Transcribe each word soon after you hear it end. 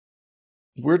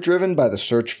We're driven by the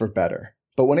search for better.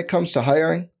 But when it comes to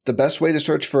hiring, the best way to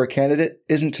search for a candidate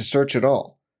isn't to search at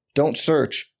all. Don't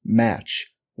search,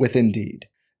 match with Indeed.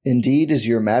 Indeed is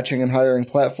your matching and hiring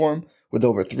platform with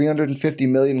over 350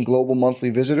 million global monthly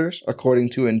visitors,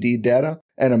 according to Indeed data,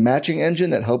 and a matching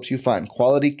engine that helps you find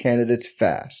quality candidates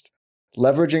fast.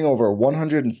 Leveraging over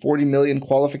 140 million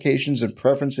qualifications and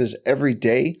preferences every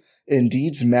day,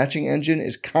 Indeed's matching engine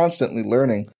is constantly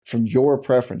learning from your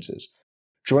preferences.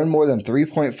 Join more than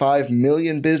 3.5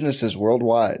 million businesses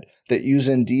worldwide that use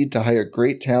Indeed to hire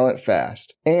great talent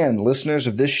fast. And listeners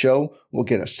of this show will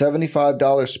get a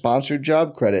 $75 sponsored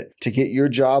job credit to get your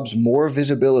jobs more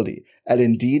visibility at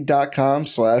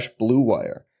Indeed.com/Blue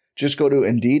Wire. Just go to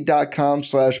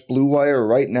Indeed.com/Blue Wire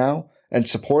right now and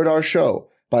support our show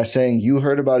by saying you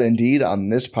heard about Indeed on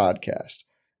this podcast.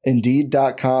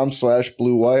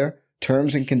 Indeed.com/Blue Wire.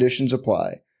 Terms and conditions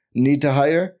apply. Need to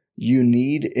hire? You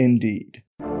need Indeed.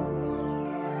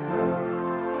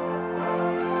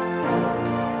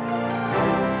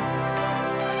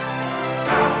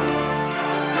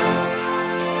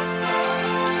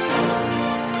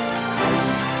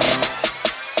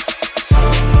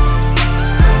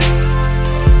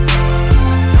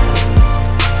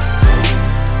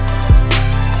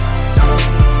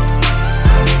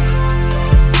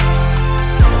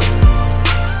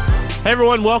 Hey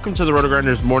everyone, welcome to the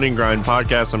RotoGrinders Morning Grind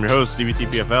Podcast. I'm your host, Stevie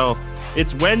TPFL.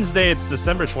 It's Wednesday, it's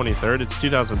December 23rd, it's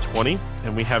 2020,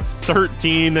 and we have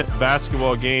 13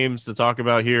 basketball games to talk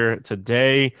about here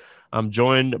today. I'm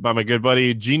joined by my good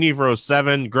buddy,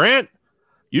 Genevro7. Grant,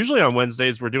 usually on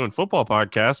Wednesdays we're doing football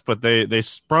podcasts, but they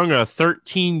sprung a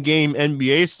 13-game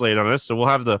NBA slate on us, so we'll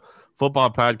have the football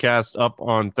podcast up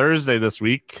on Thursday this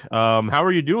week. How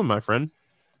are you doing, my friend?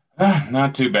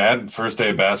 Not too bad. First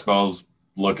day of basketball's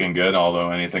looking good, although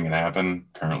anything can happen.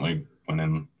 Currently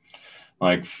winning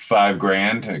like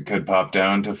 $5,000. It could pop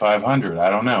down to 500. I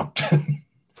don't know.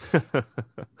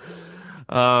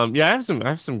 Yeah, I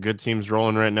have some good teams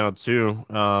rolling right now too.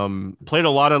 Played a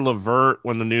lot of LeVert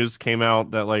when the news came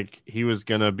out that like he was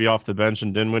gonna be off the bench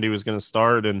and Dinwiddie was gonna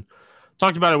start, and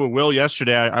talked about it with Will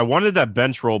yesterday. I wanted that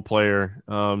bench role player,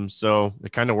 so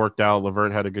it kind of worked out.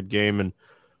 LeVert had a good game and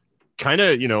kind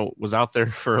of, was out there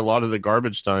for a lot of the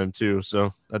garbage time too,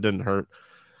 so that didn't hurt.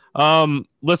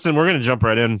 Listen, we're going to jump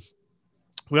right in.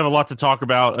 We have a lot to talk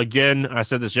about. Again, I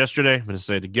said this yesterday. I'm going to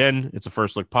say it again. It's a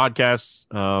first look podcast.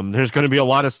 There's going to be a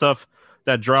lot of stuff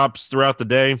that drops throughout the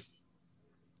day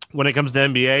when it comes to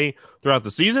NBA throughout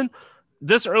the season.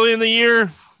 This early in the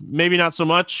year, maybe not so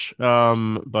much,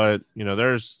 but,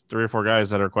 there's 3 or 4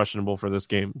 guys that are questionable for this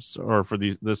game or for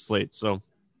this slate. So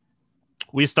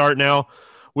we start now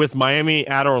with Miami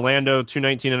at Orlando,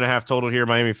 219.5 total here.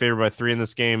 Miami favored by 3 in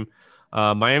this game.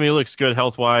 Miami looks good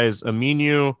health-wise.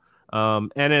 Aminu,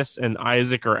 Ennis, and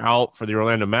Isaac are out for the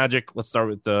Orlando Magic. Let's start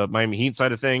with the Miami Heat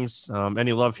side of things.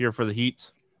 Any love here for the Heat?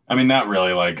 I mean, not really.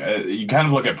 You kind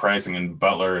of look at pricing, and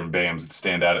Butler and Bam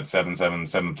stand out at 7-7,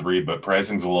 7-3, but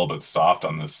pricing's a little bit soft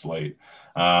on this slate.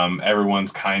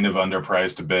 Everyone's kind of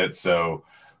underpriced a bit, so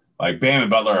Bam and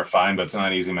Butler are fine, but it's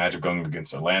not an easy matchup going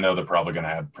against Orlando. They're probably going to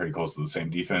have pretty close to the same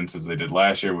defense as they did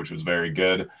last year, which was very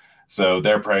good. So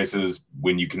their prices,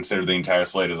 when you consider the entire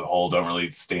slate as a whole, don't really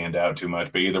stand out too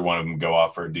much, but either one of them go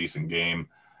off for a decent game.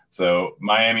 So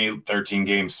Miami,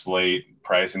 13-game slate,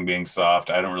 pricing being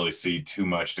soft, I don't really see too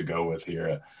much to go with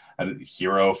here.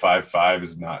 Hero 5.5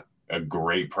 is not a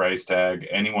great price tag.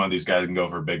 Any one of these guys can go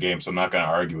for a big game, so I'm not going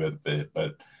to argue with it,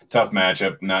 but tough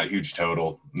matchup, not huge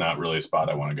total, not really a spot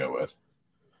I want to go with.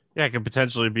 Yeah, it could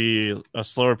potentially be a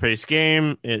slower paced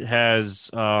game. It has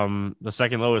the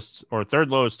second lowest or third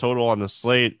lowest total on the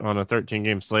slate on a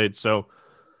 13-game slate. So,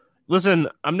 listen,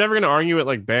 I'm never going to argue it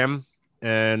like Bam,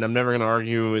 and I'm never going to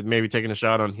argue with maybe taking a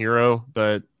shot on Hero,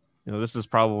 but this is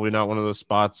probably not one of those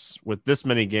spots with this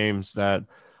many games that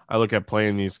I look at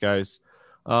playing these guys.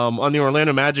 On the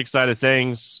Orlando Magic side of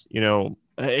things,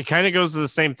 it kind of goes to the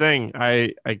same thing.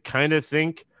 I kind of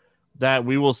think that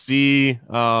we will see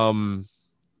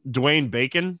Dwayne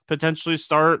Bacon potentially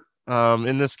start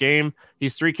in this game.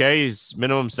 He's $3K. He's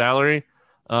minimum salary.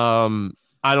 I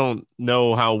don't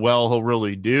know how well he'll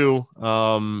really do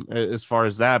as far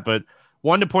as that, but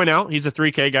one to point out, he's a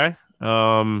 $3K guy.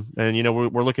 And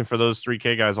we're looking for those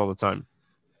 $3K guys all the time.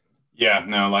 Yeah,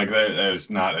 no, there's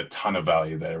not a ton of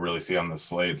value that I really see on the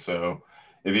slate. So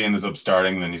if he ends up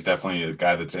starting, then he's definitely a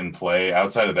guy that's in play.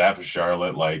 Outside of that, for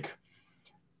Charlotte,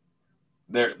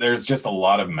 there's just a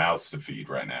lot of mouths to feed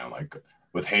right now.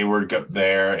 With Hayward up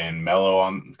there and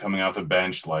Melo coming off the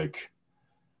bench,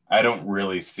 I don't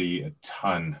really see a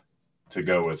ton to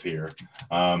go with here.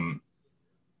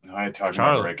 I talked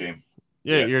about the right game.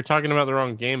 Yeah, you're talking about the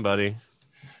wrong game, buddy.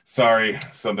 Sorry,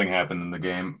 something happened in the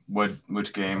game.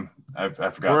 Which game? I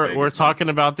forgot. We're talking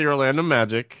about the Orlando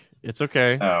Magic. It's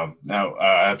okay. Oh, no,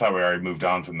 I thought we already moved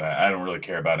on from that. I don't really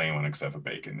care about anyone except for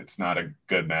Bacon. It's not a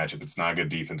good matchup. It's not a good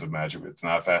defensive matchup. It's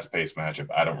not a fast-paced matchup.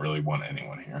 I don't really want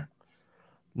anyone here.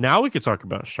 Now we could talk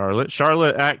about Charlotte.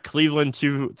 Charlotte at Cleveland,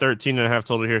 213.5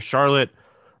 total here. Charlotte,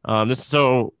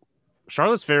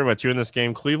 Charlotte's favored by 2 in this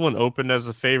game. Cleveland opened as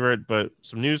a favorite, but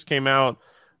some news came out.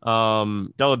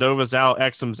 Delladova's out,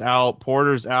 Exum's out,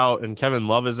 Porter's out, and Kevin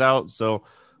Love is out. So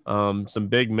some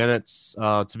big minutes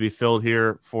to be filled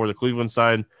here for the Cleveland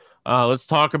side. Let's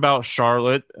talk about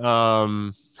Charlotte.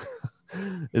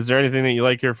 Is there anything that you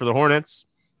like here for the Hornets?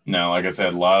 No, like I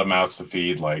said, a lot of mouths to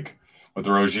feed. Like with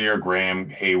Rozier,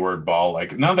 Graham, Hayward, Ball,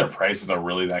 like none of their prices are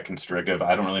really that constrictive.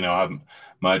 I don't really know how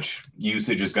much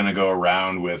usage is going to go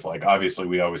around with, like, obviously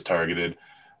we always targeted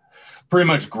pretty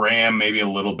much Graham, maybe a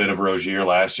little bit of Rozier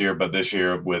last year, but this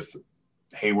year with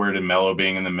Hayward and Melo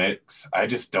being in the mix, I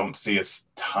just don't see a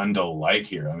ton to like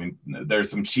here. I mean, there's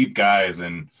some cheap guys,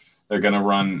 and they're going to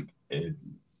run a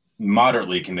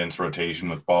moderately condensed rotation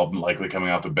with Ball likely coming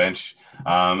off the bench.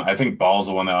 I think Ball's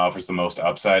the one that offers the most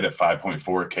upside at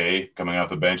 5.4K coming off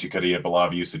the bench. You could eat up a lot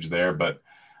of usage there, but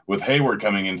with Hayward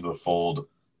coming into the fold,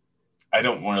 I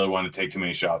don't really want to take too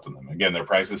many shots on them. Again, their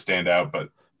prices stand out, but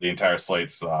the entire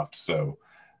slate's soft. So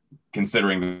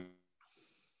considering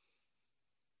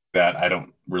that, I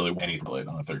don't really want anything played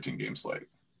on a 13-game slate.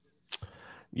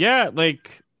 Yeah,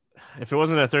 like if it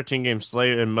wasn't a 13-game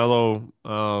slate and LaMelo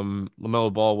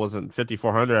Ball wasn't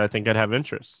 5,400, I think I'd have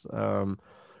interest.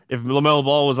 If LaMelo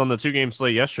Ball was on the 2-game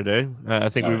slate yesterday, I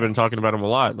think we've been talking about him a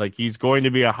lot. Like he's going to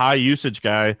be a high usage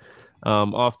guy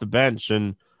off the bench,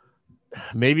 and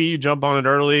maybe you jump on it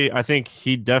early. I think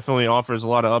he definitely offers a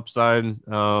lot of upside.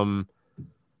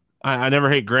 I never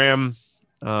hate Graham.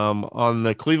 On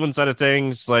the Cleveland side of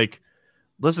things, like,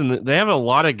 listen, they have a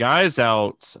lot of guys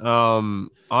out.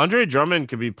 Andre Drummond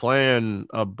could be playing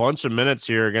a bunch of minutes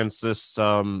here against this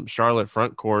Charlotte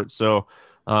front court. So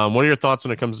what are your thoughts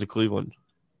when it comes to Cleveland?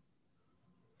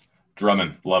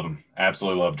 Drummond, love him.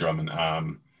 Absolutely love Drummond.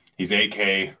 He's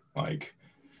 8K. Like,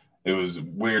 it was a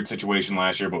weird situation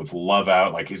last year, but with Love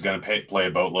out, like he's going to play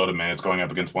a boatload of minutes going up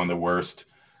against one of the worst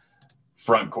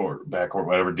front court, back court,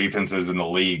 whatever defenses in the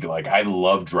league. Like, I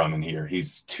love Drummond here.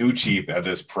 He's too cheap at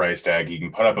this price tag. He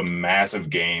can put up a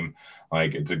massive game.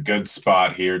 Like, it's a good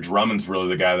spot here. Drummond's really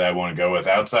the guy that I want to go with.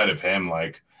 Outside of him,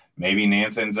 like, maybe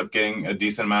Nance ends up getting a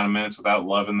decent amount of minutes without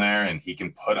Love in there, and he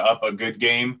can put up a good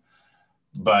game,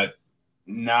 but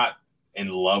not in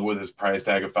love with his price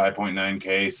tag of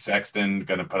 5.9K. Sexton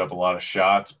going to put up a lot of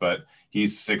shots, but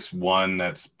he's 6'1".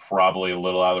 That's probably a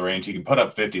little out of the range. He can put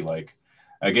up 50. Like,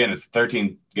 again, it's a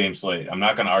 13-game slate. I'm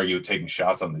not going to argue with taking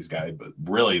shots on these guys, but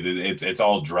really it's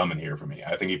all Drummond here for me.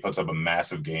 I think he puts up a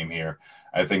massive game here.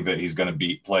 I think that he's going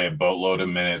to play a boatload of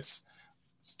minutes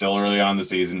still early on in the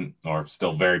season, or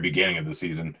still very beginning of the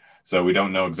season. So we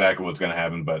don't know exactly what's going to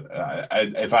happen, but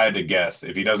if I had to guess,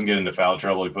 if he doesn't get into foul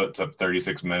trouble, he puts up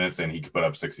 36 minutes and he could put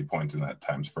up 60 points in that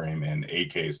times frame, and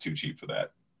 8K is too cheap for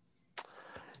that.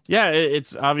 Yeah,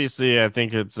 it's obviously, I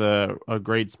think it's a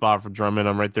great spot for Drummond.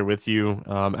 I'm right there with you.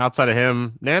 Outside of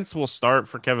him, Nance will start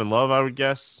for Kevin Love, I would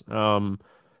guess. You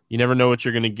never know what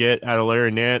you're going to get out of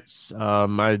Larry Nance.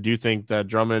 I do think that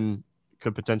Drummond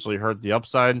could potentially hurt the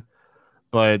upside,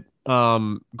 but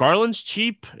Garland's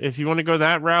cheap if you want to go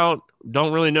that route.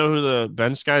 Don't really know who the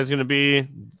bench guy is going to be.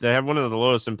 They have one of the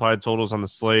lowest implied totals on the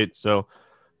slate, so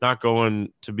not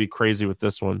going to be crazy with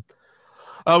this one.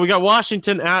 We got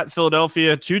Washington at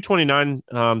Philadelphia, 229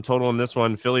 total in this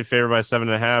one. Philly favored by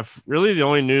 7.5. Really, the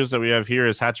only news that we have here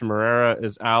is Hachimura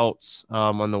is out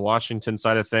on the Washington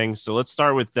side of things. So let's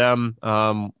start with them.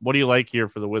 What do you like here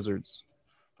for the Wizards?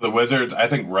 The Wizards, I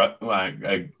think,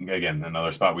 again,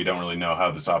 another spot we don't really know how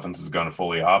this offense is going to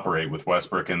fully operate with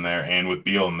Westbrook in there and with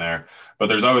Beal in there. But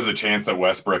there's always a chance that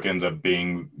Westbrook ends up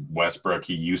being Westbrook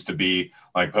he used to be,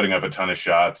 like putting up a ton of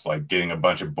shots, like getting a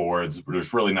bunch of boards. But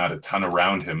there's really not a ton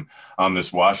around him on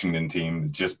this Washington team,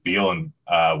 just Beal and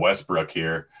Westbrook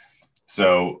here.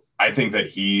 So I think that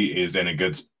he is in a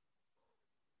good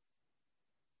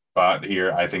spot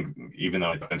here. I think even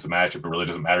though it's a matchup, it really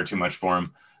doesn't matter too much for him.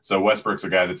 So Westbrook's a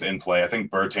guy that's in play. I think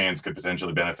Bertans could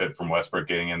potentially benefit from Westbrook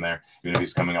getting in there, even if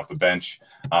he's coming off the bench.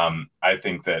 I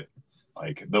think that,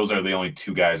 like, those are the only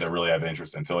two guys I really have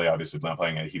interest in. Philly obviously not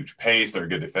playing at a huge pace. They're a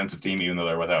good defensive team, even though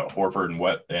they're without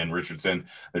Horford and Richardson.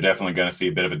 They're definitely going to see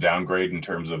a bit of a downgrade in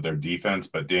terms of their defense.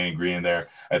 But Danny Green in there,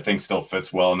 I think, still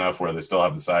fits well enough where they still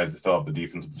have the size, they still have the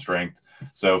defensive strength.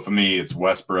 So for me, it's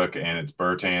Westbrook and it's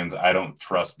Bertans. I don't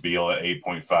trust Beal at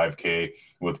 8.5K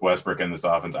with Westbrook in this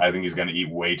offense. I think he's going to eat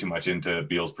way too much into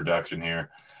Beal's production here.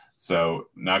 So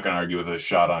not going to argue with a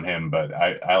shot on him, but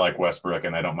I like Westbrook,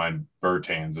 and I don't mind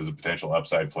Bertans as a potential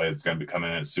upside play that's going to be coming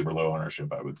in at super low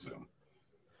ownership, I would assume.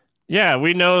 Yeah,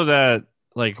 we know that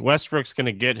like Westbrook's going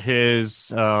to get his.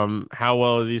 How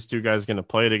well are these two guys going to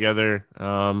play together?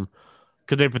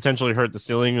 Could they potentially hurt the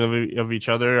ceiling of each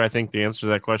other? I think the answer to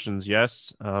that question is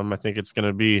yes. I think it's going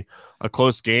to be a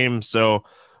close game. So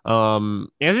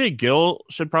Anthony Gill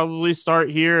should probably start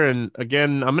here. And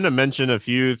again, I'm going to mention a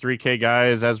few 3K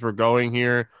guys as we're going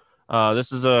here.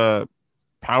 This is a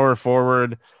power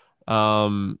forward.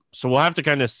 So we'll have to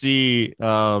kind of see,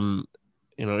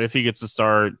 if he gets to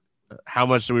start, how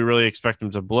much do we really expect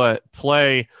him to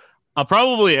play? I'll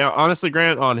probably, honestly,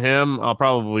 Grant, on him, I'll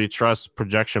probably trust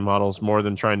projection models more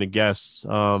than trying to guess,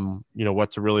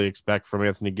 what to really expect from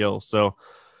Anthony Gill. So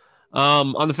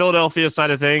on the Philadelphia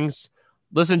side of things,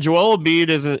 listen, Joel Embiid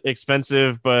isn't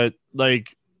expensive, but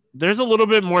like there's a little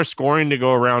bit more scoring to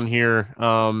go around here.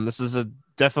 This is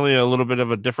definitely a little bit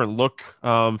of a different look.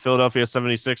 Philadelphia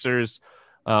 76ers.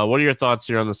 What are your thoughts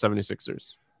here on the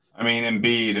 76ers? I mean,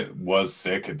 Embiid was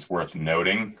sick. It's worth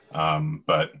noting,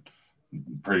 but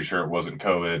pretty sure it wasn't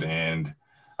COVID, and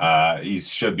he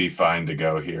should be fine to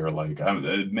go here. Like,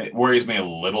 it worries me a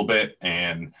little bit,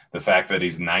 and the fact that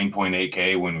he's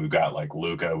 9.8K when we've got like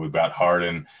Luka, we've got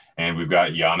Harden, and we've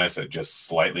got Giannis at just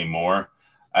slightly more.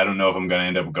 I don't know if I'm going to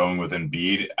end up going with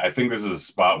Embiid. I think this is a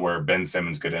spot where Ben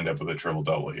Simmons could end up with a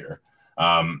triple-double here.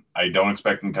 I don't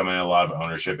expect him to come in a lot of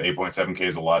ownership. 8.7K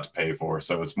is a lot to pay for,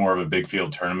 so it's more of a big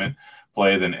field tournament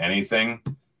play than anything.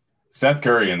 Seth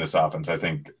Curry in this offense, I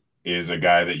think, is a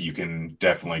guy that you can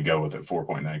definitely go with at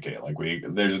 4.9K.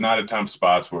 Like there's not a ton of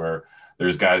spots where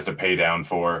there's guys to pay down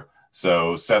for.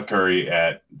 So Seth Curry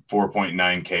at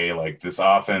 4.9K, like this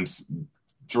offense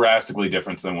drastically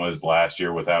different than was last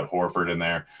year without Horford in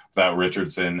there, without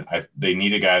Richardson. They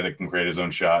need a guy that can create his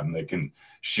own shot and they can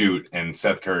shoot. And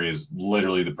Seth Curry is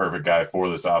literally the perfect guy for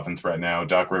this offense right now.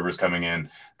 Doc Rivers coming in,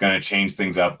 going to change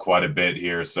things up quite a bit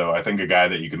here. So I think a guy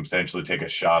that you can potentially take a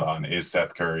shot on is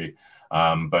Seth Curry.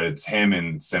 But it's him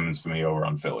and Simmons for me over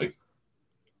on Philly.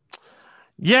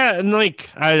 Yeah, and like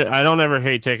I don't ever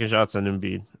hate taking shots on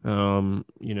Embiid.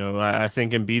 I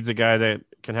think Embiid's a guy that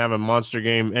can have a monster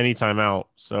game anytime out.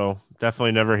 So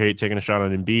definitely never hate taking a shot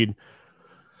on Embiid.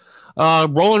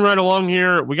 Rolling right along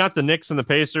here, we got the Knicks and the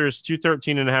Pacers,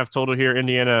 213.5 total here.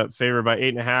 Indiana favored by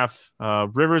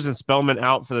 8.5. Rivers and Spellman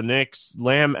out for the Knicks.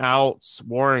 Lamb out.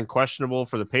 Warren questionable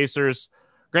for the Pacers.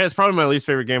 Grant, it's probably my least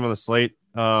favorite game on the slate.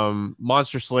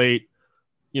 Monster slate.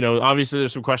 Obviously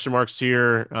there's some question marks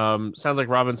here. Sounds like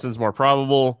Robinson's more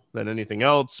probable than anything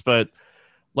else, but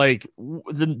like,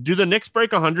 do the Knicks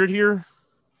break 100 here?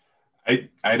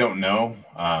 I don't know.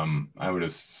 I would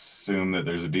assume that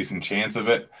there's a decent chance of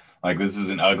it. Like, this is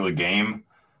an ugly game.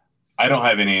 I don't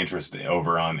have any interest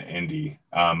over on Indy,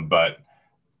 but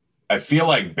I feel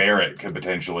like Barrett could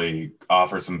potentially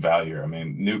offer some value. I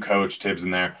mean, new coach, Tibbs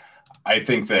in there. I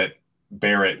think that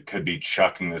Barrett could be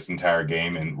chucking this entire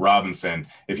game, and Robinson,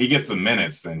 if he gets the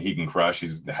minutes, then he can crush.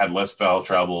 He's had less foul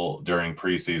trouble during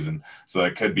preseason, so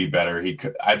it could be better.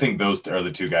 I think those are the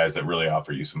two guys that really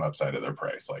offer you some upside at their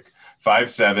price, like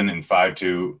 5'7" and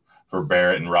 5'2" for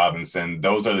Barrett and Robinson.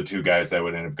 Those are the two guys that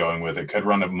would end up going with it. Could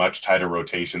run a much tighter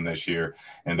rotation this year,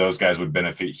 and those guys would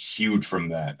benefit huge from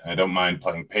that. I don't mind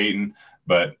playing Peyton,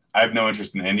 but I have no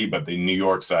interest in Indy, but the New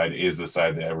York side is the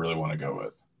side that I really want to go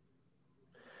with.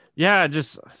 Yeah,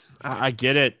 I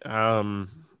get it. I'm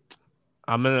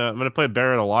gonna play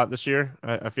Barrett a lot this year.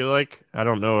 I feel like I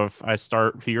don't know if I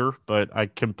start here, but I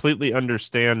completely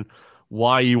understand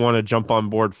why you want to jump on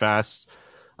board fast.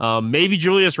 Maybe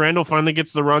Julius Randle finally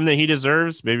gets the run that he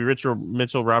deserves. Maybe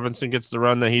Mitchell Robinson gets the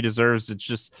run that he deserves. It's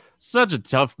just such a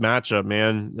tough matchup,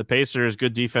 man. The Pacers,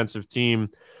 good defensive team.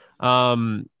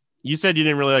 You said you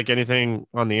didn't really like anything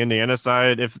on the Indiana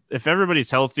side. If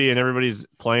everybody's healthy and everybody's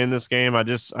playing this game, I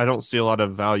don't see a lot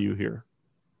of value here.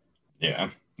 Yeah.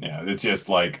 It's just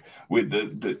like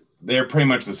they're pretty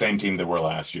much the same team that were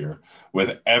last year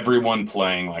with everyone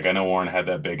playing. Like, I know Warren had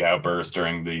that big outburst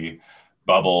during the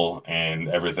bubble and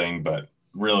everything, but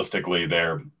realistically,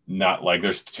 they're not like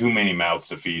there's too many mouths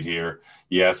to feed here.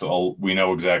 Yes, we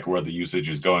know exactly where the usage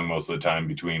is going most of the time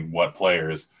between what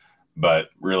players, but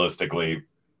realistically,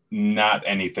 not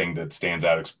anything that stands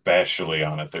out, especially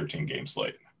on a 13-game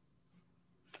slate.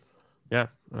 Yeah,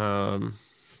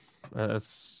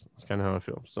 that's kind of how I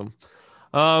feel. So,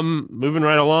 moving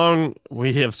right along,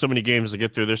 we have so many games to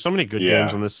get through. There's so many good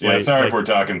games on this slate. Yeah, sorry if we're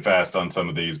talking fast on some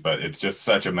of these, but it's just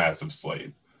such a massive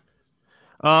slate.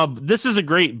 This is a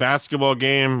great basketball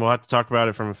game. We'll have to talk about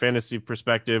it from a fantasy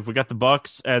perspective. We got the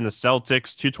Bucks and the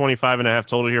Celtics, 225.5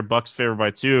 total here. Bucks favored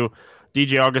by 2.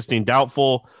 DJ Augustine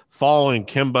doubtful. Fall and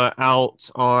Kimba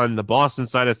out on the Boston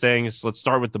side of things. Let's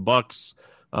start with the Bucks.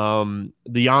 The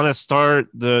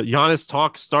Giannis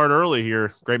talk start early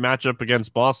here. Great matchup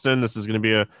against Boston. This is going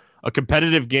to be a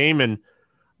competitive game. And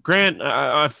Grant,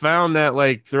 I found that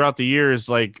like throughout the years,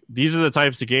 like these are the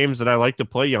types of games that I like to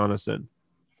play Giannis in.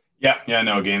 Yeah,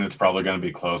 no, a game that's probably going to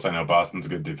be close. I know Boston's a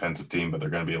good defensive team, but they're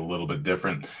going to be a little bit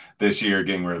different this year,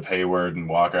 getting rid of Hayward and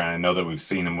Walker. And I know that we've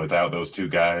seen him without those two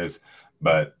guys,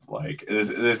 but like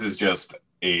this is just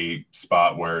a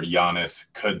spot where Giannis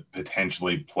could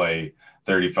potentially play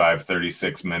 35,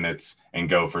 36 minutes and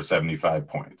go for 75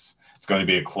 points. It's going to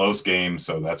be a close game,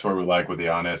 so that's what we like with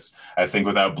Giannis. I think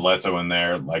without Bledsoe in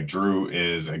there, like Drew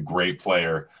is a great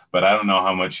player, but I don't know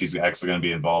how much he's actually going to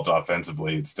be involved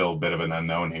offensively. It's still a bit of an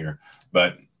unknown here.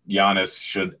 But Giannis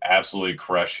should absolutely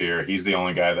crush here. He's the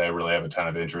only guy that I really have a ton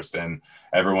of interest in.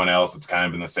 Everyone else, it's kind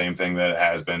of been the same thing that it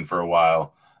has been for a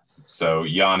while. So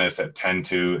Giannis at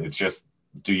 10-2, it's just,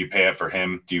 do you pay up for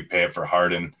him? Do you pay up for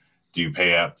Harden? Do you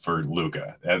pay up for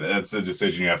Luka? That's a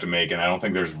decision you have to make, and I don't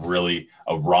think there's really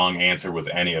a wrong answer with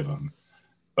any of them.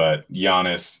 But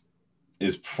Giannis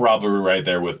is probably right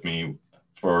there with me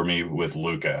with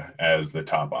Luka as the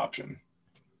top option.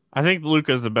 I think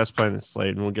Luka is the best play in the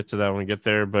slate, and we'll get to that when we get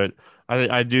there. But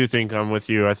I do think I'm with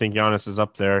you. I think Giannis is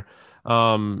up there.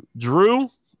 Drew,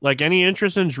 like any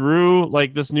interest in Drew,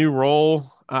 like this new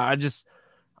role?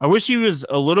 I wish he was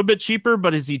a little bit cheaper,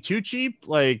 but is he too cheap?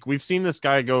 Like we've seen this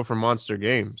guy go for monster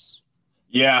games.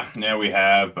 Yeah, we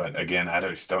have, but again, I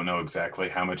just don't know exactly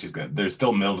how much he's going to. There's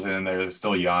still Middleton in there. There's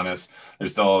still Giannis.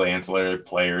 There's still all the ancillary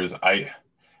players.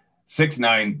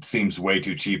 6'9" seems way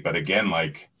too cheap, but again,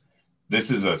 like this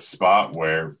is a spot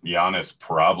where Giannis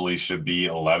probably should be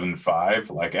 11.5.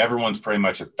 Like everyone's pretty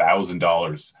much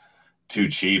 $1,000 too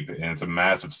cheap, and it's a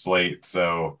massive slate.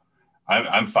 So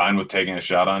I'm fine with taking a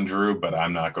shot on Drew, but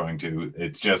I'm not going to.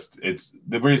 It's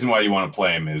the reason why you want to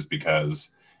play him is because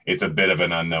it's a bit of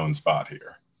an unknown spot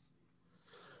here.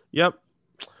 Yep.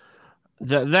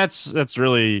 That's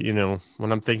really,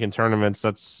 when I'm thinking tournaments,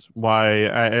 that's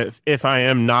why if I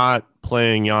am not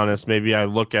playing Giannis, maybe I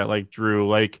look at like Drew.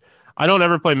 Like I don't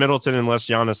ever play Middleton unless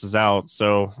Giannis is out.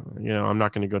 So, I'm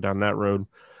not going to go down that road.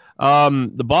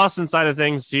 The Boston side of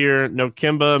things here, no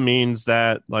Kimba means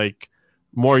that like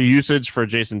more usage for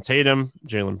Jason Tatum,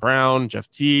 Jaylen Brown, Jeff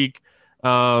Teague.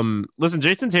 Listen,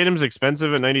 Jason Tatum's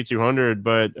expensive at 9,200,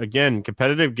 but again,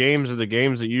 competitive games are the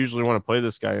games that you usually want to play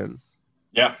this guy in.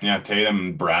 Yeah, Tatum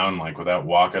and Brown, like without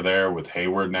Walker there, with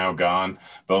Hayward now gone,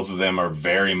 both of them are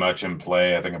very much in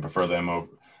play. I think I prefer them over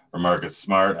Marcus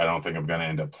Smart. I don't think I'm going to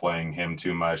end up playing him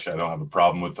too much. I don't have a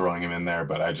problem with throwing him in there,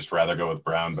 but I just rather go with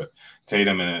Brown. But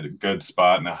Tatum in a good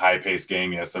spot in a high-paced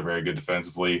game. Yes, they're very good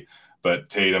defensively, but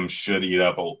Tatum should eat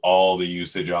up all the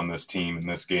usage on this team in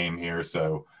this game here.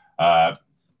 So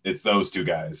it's those two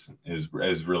guys is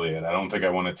really it. I don't think I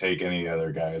want to take any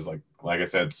other guys. Like I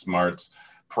said, Smart's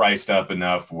priced up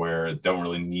enough where I don't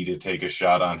really need to take a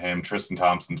shot on him. Tristan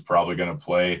Thompson's probably going to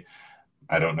play.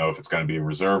 I don't know if it's going to be a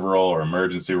reserve role or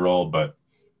emergency role, but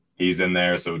he's in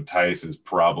there. So Tice is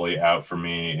probably out for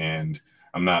me, and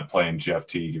I'm not playing Jeff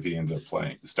Teague if he ends up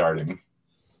starting.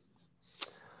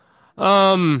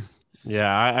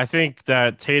 Yeah, I think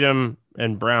that Tatum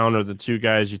and Brown are the two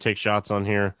guys you take shots on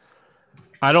here.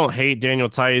 I don't hate Daniel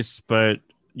Tice, but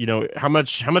how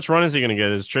much run is he going to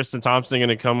get? Is Tristan Thompson going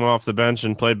to come off the bench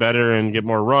and play better and get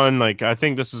more run? Like I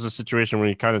think this is a situation where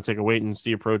you kind of take a wait and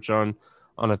see approach on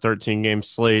a 13-game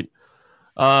slate.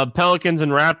 Pelicans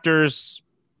and Raptors,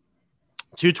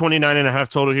 229.5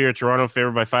 total here. Toronto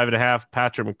favored by 5.5.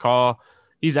 Patrick McCaw,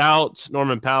 he's out.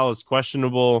 Norman Powell is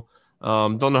questionable.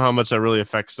 Don't know how much that really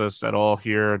affects us at all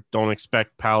here. Don't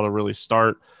expect Powell to really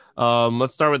start.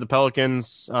 Let's start with the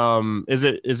Pelicans.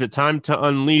 Is it time to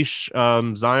unleash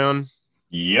Zion?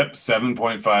 Yep,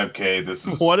 7.5K. This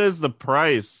is what is the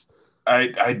price?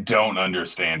 I don't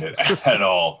understand it at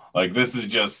all. Like this is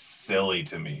just silly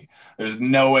to me. There's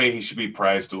no way he should be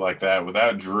priced like that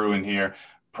without Drew in here.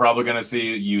 Probably going to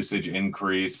see usage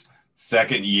increase.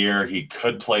 Second year, he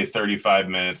could play 35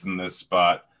 minutes in this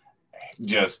spot.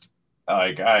 Just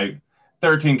like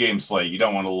 13-game slate, you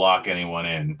don't want to lock anyone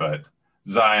in, but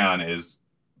Zion is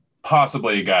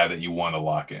possibly a guy that you want to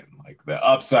lock in. Like the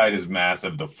upside is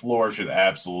massive. The floor should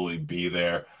absolutely be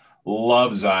there.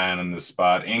 Love Zion in this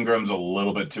spot. Ingram's a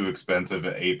little bit too expensive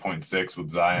at 8.6 with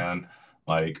Zion.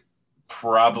 Like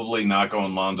probably not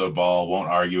going Lonzo Ball. Won't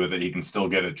argue with it. He can still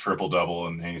get a triple-double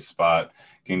in any spot.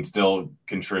 Can still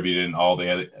contribute in all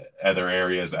the other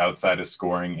areas outside of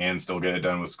scoring and still get it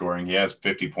done with scoring. He has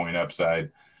 50-point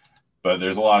upside. But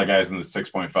there's a lot of guys in the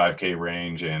 6.5K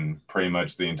range, and pretty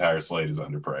much the entire slate is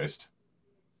underpriced.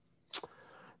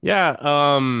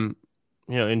 Yeah,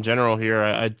 in general here,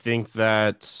 I think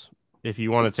that if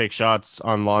you want to take shots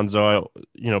on Lonzo,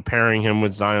 pairing him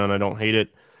with Zion, I don't hate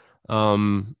it.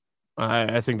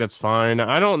 I think that's fine.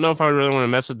 I don't know if I really want to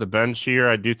mess with the bench here.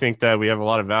 I do think that we have a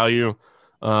lot of value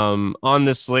on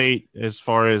this slate as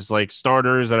far as like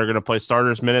starters that are going to play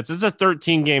starters minutes. It's a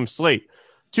 13-game slate.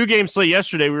 2-game slate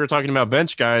yesterday. We were talking about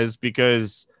bench guys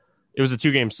because it was a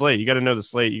 2-game slate. You got to know the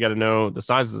slate. You got to know the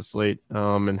size of the slate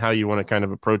and how you want to kind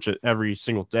of approach it every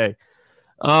single day.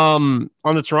 On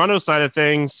the Toronto side of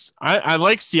things, I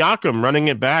like Siakam running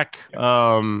it back.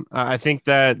 I think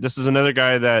that this is another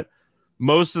guy that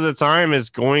most of the time is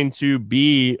going to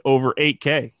be over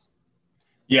 8K.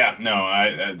 Yeah, no,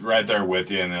 I right there with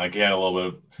you. And like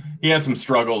he had some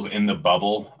struggles in the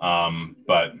bubble,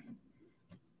 but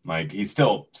like he's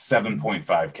still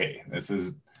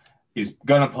 7.5K. He's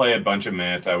going to play a bunch of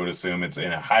minutes. I would assume it's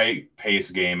in a high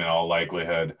pace game in all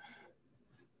likelihood.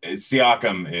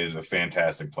 Siakam is a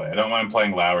fantastic play. I don't mind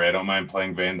playing Lowry. I don't mind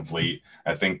playing Van Vliet.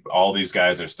 I think all these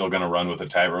guys are still going to run with a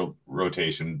tight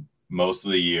rotation most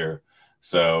of the year.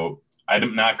 So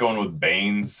I'm not going with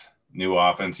Baines. New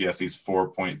offense. Yes, he's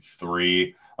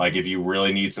 4.3. Like if you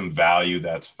really need some value,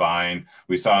 that's fine.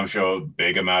 We saw him show a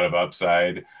big amount of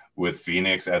upside with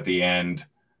Phoenix at the end.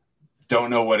 Don't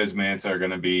know what his minutes are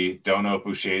going to be. Don't know if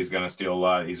Boucher is going to steal a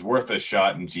lot. He's worth a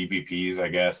shot in GPPs, I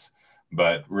guess.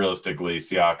 But realistically,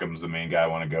 Siakam's the main guy I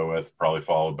want to go with, probably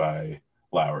followed by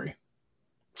Lowry.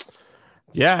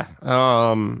 Yeah.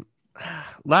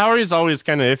 Lowry is always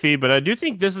kind of iffy, but I do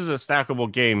think this is a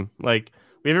stackable game. Like,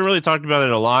 we haven't really talked about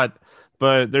it a lot,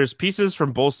 but there's pieces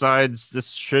from both sides.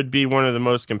 This should be one of the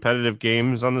most competitive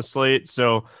games on the slate.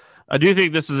 So I do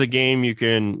think this is a game you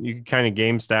can kind of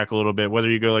game stack a little bit, whether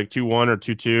you go like 2-1 or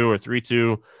 2-2 or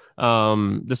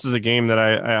 3-2. This is a game that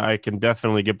I can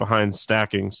definitely get behind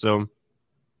stacking. So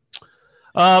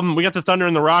we got the Thunder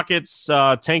and the Rockets.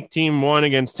 Tank team 1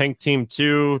 against Tank team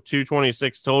 2,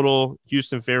 226 total.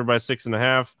 Houston favored by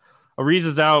 6.5. Ariz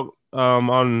is out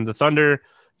on the Thunder.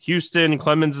 Houston,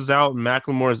 Clemens is out, and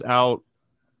McLemore is out.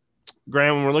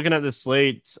 Graham, when we're looking at this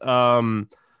slate,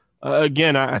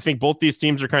 again, I think both these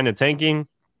teams are kind of tanking.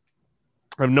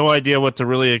 I have no idea what to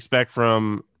really expect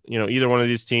from either one of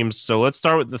these teams. So let's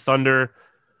start with the Thunder.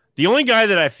 The only guy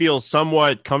that I feel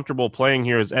somewhat comfortable playing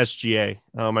here is SGA.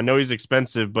 I know he's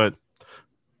expensive, but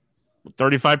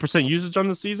 35% usage on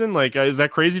the season? Like, is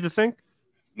that crazy to think?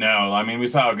 No, I mean, we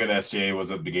saw how good SGA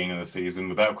was at the beginning of the season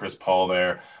without Chris Paul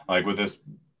there. Like, with this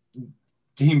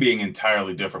team being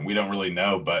entirely different, we don't really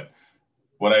know. But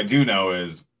what I do know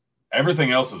is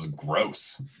everything else is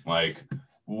gross. Like,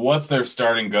 what's their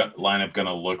starting lineup going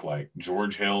to look like?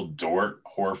 George Hill, Dort,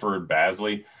 Horford,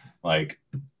 Basley? Like,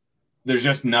 there's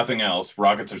just nothing else.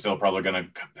 Rockets are still probably going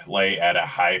to play at a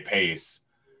high pace.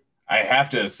 I have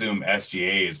to assume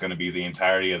SGA is going to be the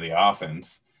entirety of the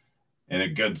offense in a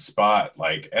good spot.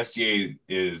 Like, SGA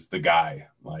is the guy.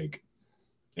 Like,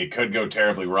 it could go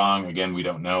terribly wrong. Again, we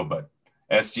don't know, but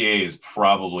SGA is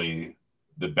probably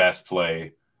the best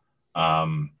play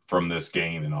from this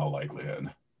game in all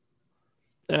likelihood.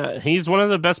 He's one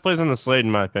of the best plays on the slate,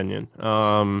 in my opinion.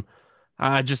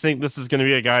 I just think this is going to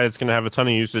be a guy that's going to have a ton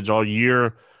of usage all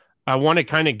year. I want to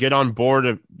kind of get on board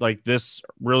of like this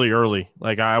really early.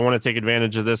 Like, I want to take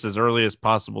advantage of this as early as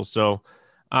possible. So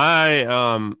I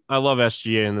love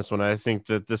SGA in this one. I think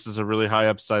that this is a really high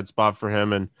upside spot for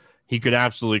him, and he could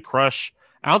absolutely crush.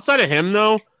 Outside of him,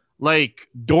 though, like,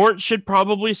 Dort should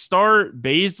probably start.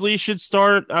 Baisley should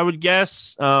start, I would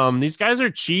guess. These guys are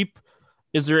cheap.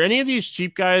 Is there any of these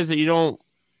cheap guys that you don't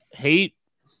hate?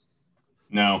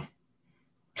 No.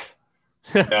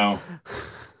 No.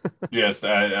 Just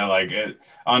I like it.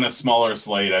 On a smaller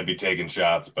slate, I'd be taking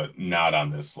shots, but not on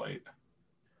this slate.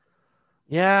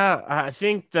 Yeah, I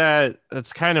think that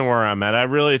that's kind of where I'm at. I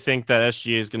really think that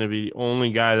SGA is going to be the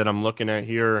only guy that I'm looking at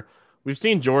here. We've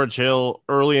seen George Hill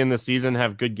early in the season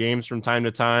have good games from time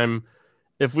to time.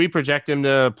 If we project him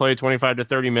to play 25 to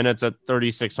 30 minutes at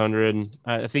 3,600,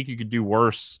 I think you could do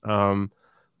worse. But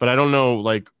I don't know,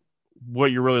 like,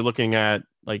 what you're really looking at,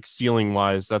 like, ceiling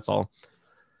wise. That's all.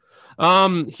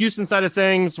 Houston side of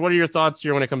things, what are your thoughts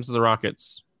here when it comes to the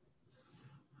Rockets?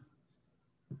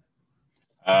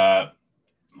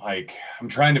 Like, I'm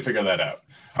trying to figure that out.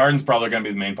 Harden's probably going to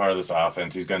be the main part of this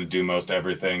offense. He's going to do most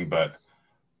everything, but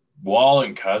Wall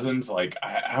and Cousins, like,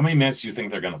 how many minutes do you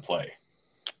think they're going to play?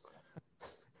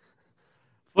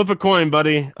 Flip a coin,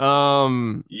 buddy. Yeah,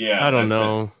 I don't that's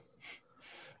know. it.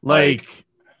 Like,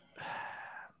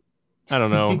 I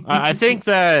don't know. I think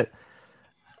that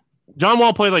John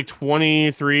Wall played like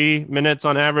 23 minutes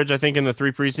on average, I think, in the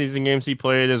 3 preseason games he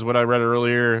played, is what I read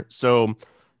earlier. So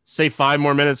say 5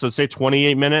 more minutes, so say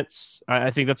 28 minutes.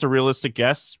 I think that's a realistic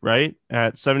guess, right?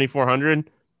 At 7,400.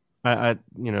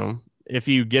 If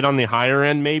you get on the higher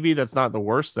end, maybe that's not the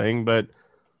worst thing, but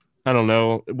I don't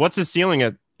know. What's his ceiling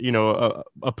at,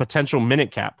 a potential minute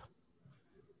cap?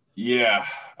 Yeah,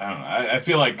 I don't know. I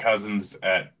feel like Cousins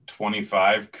at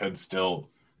 25 could still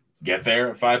get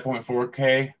there at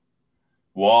 5.4K.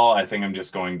 Wall, I think I'm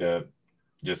just going to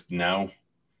just no.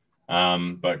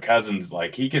 But Cousins,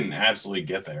 like, he can absolutely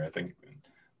get there. I think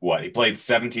he played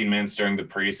 17 minutes during the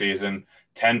preseason,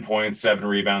 10 points, 7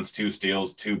 rebounds, 2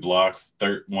 steals, 2 blocks,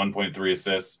 1.3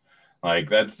 assists. Like,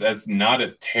 that's not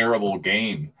a terrible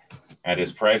game at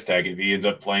his price tag if he ends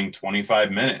up playing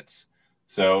 25 minutes.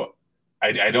 So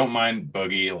I don't mind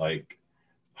Boogie. Like,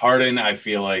 Harden, I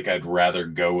feel like I'd rather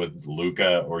go with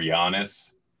Luka or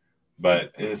Giannis,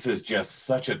 but this is just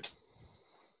such a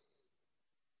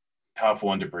tough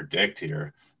one to predict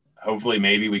here. Hopefully,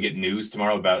 maybe we get news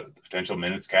tomorrow about potential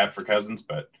minutes cap for Cousins,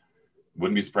 but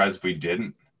wouldn't be surprised if we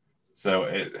didn't. So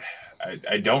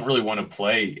I don't really want to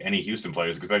play any Houston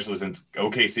players, especially since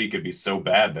OKC could be so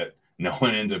bad that no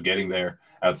one ends up getting there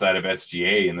outside of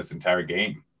SGA in this entire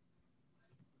game.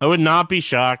 I would not be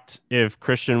shocked if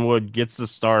Christian Wood gets the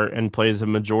start and plays a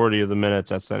majority of the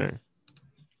minutes at center.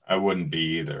 I wouldn't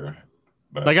be either.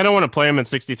 But I don't want to play him at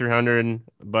 6,300,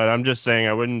 but I'm just saying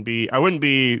I wouldn't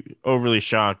be overly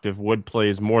shocked if Wood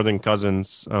plays more than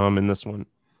Cousins in this one.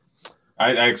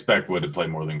 I expect Wood to play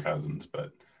more than Cousins,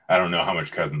 but I don't know how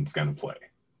much Cousins is going to play.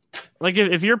 Like,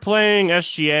 if you're playing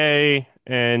SGA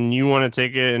and you want to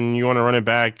take it and you want to run it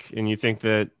back and you think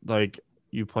that, like,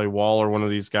 you play Wall or one of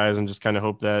these guys and just kind of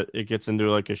hope that it gets into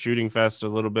like a shooting fest a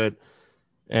little bit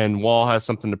and Wall has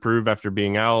something to prove after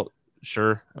being out,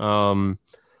 sure.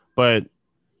 But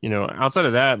outside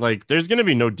of that, like, there's going to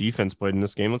be no defense played in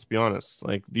this game. Let's be honest.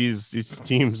 Like, these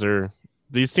teams are,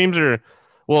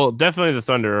 well, definitely the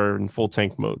Thunder are in full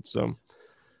tank mode. So,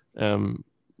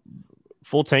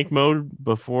 full tank mode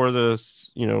before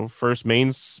this, first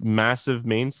massive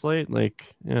main slate.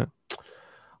 Like, yeah.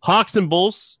 Hawks and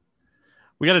Bulls.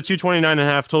 We got a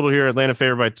 229.5 total here. Atlanta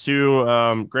favored by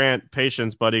 2. Grant,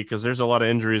 patience, buddy, because there's a lot of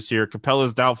injuries here.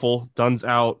 Capella's doubtful. Dunn's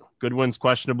out. Goodwin's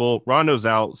questionable. Rondo's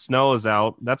out. Snell is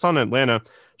out. That's on Atlanta.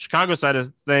 Chicago side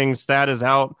of things, Stat is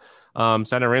out.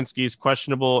 Sanarinsky's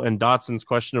questionable, and Dotson's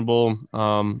questionable.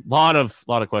 Lot of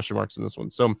question marks in this one.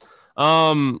 So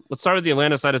let's start with the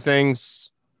Atlanta side of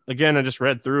things. Again, I just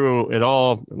read through it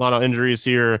all. A lot of injuries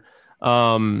here. We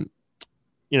got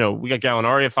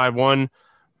Gallinari at 5'1".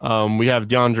 We have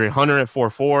DeAndre Hunter at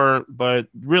 4'4", but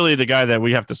really the guy that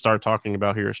we have to start talking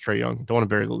about here is Trae Young. Don't want to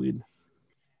bury the lead.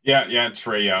 Yeah,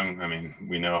 Trae Young. I mean,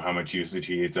 we know how much usage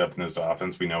he eats up in this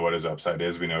offense. We know what his upside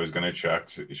is. We know he's going to chuck.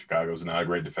 Chicago's not a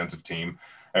great defensive team.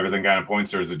 Everything kind of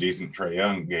points towards a decent Trae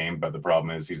Young game, but the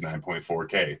problem is he's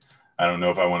 9.4K. I don't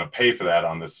know if I want to pay for that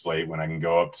on this slate when I can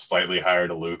go up slightly higher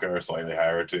to Luka or slightly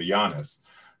higher to Giannis.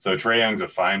 So Trae Young's a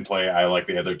fine play. I like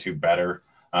the other two better.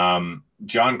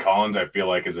 John Collins, I feel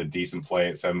like, is a decent play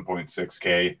at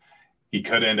 7.6K. He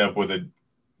could end up with a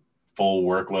full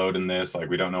workload in this. Like,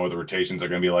 we don't know what the rotations are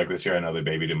going to be like this year. I know they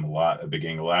babied him a lot at the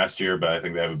beginning of last year, but I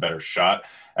think they have a better shot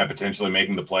at potentially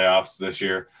making the playoffs this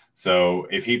year. So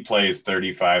if he plays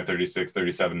 35, 36,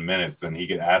 37 minutes, then he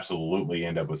could absolutely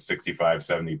end up with 65,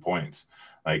 70 points.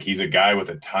 Like, he's a guy with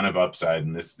a ton of upside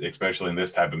in this, especially in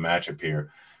this type of matchup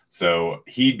here. So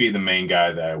he'd be the main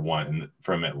guy that I want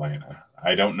from Atlanta.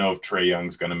 I don't know if Trae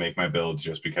Young's going to make my builds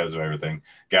just because of everything.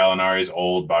 Gallinari's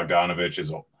old. Bogdanovich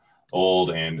is old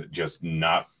and just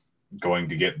not going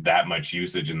to get that much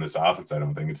usage in this offense. I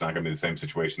don't think it's not going to be the same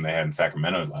situation they had in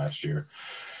Sacramento last year.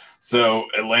 So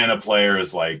Atlanta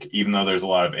players, like, even though there's a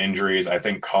lot of injuries, I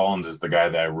think Collins is the guy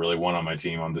that I really want on my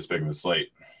team on this big of a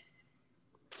slate.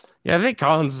 Yeah, I think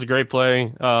Collins is a great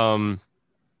play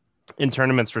in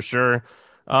tournaments for sure.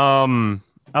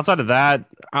 Outside of that,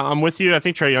 I'm with you. I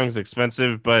think Trae Young's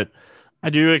expensive, but I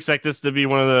do expect this to be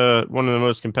one of the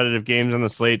most competitive games on the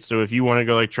slate. So if you want to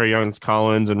go like Trae Young's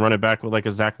Collins and run it back with like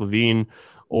a Zach LaVine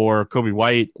or Kobe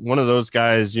White, one of those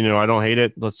guys, I don't hate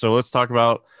it. Let's talk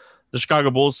about the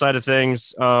Chicago Bulls side of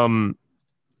things.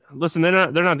 Listen, they're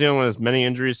not dealing with as many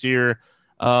injuries here.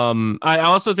 I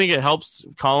also think it helps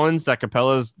Collins that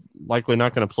Capella's likely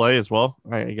not going to play as well.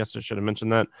 I guess I should have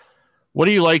mentioned that. What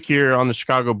do you like here on the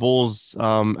Chicago Bulls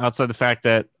outside the fact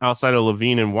that outside of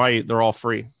LaVine and White, they're all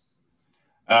free?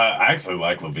 I actually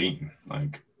like LaVine.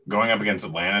 Like, going up against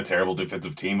Atlanta, terrible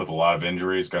defensive team with a lot of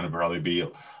injuries, going to probably be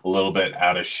a little bit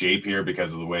out of shape here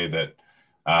because of the way that,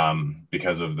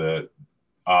 because of the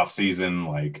off season,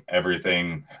 like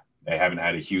everything, they haven't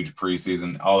had a huge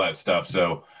preseason, all that stuff.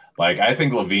 So like, I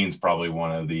think Levine's probably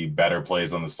one of the better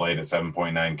plays on the slate at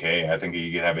 7.9K. I think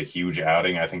he could have a huge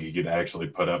outing. I think he could actually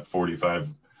put up 45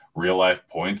 real life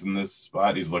points in this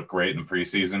spot. He's looked great in the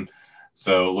preseason.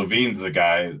 So Levine's the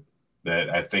guy that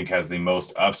I think has the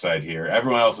most upside here.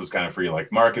 Everyone else is kind of free. Like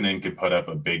Markkanen can put up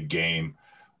a big game.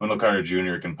 Wendell Carter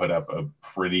Jr. can put up a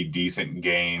pretty decent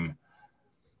game.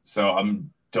 So I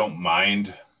don't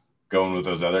mind going with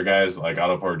those other guys. Like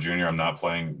Otto Porter Jr., I'm not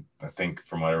playing. I think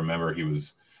from what I remember, he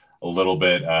was a little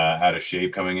bit out of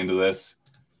shape coming into this.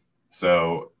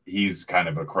 So he's kind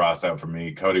of a cross out for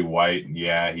me. Cody White,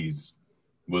 yeah,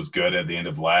 was good at the end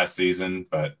of last season,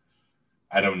 but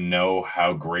I don't know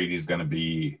how great he's going to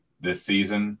be this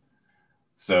season.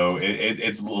 So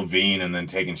it's Levine and then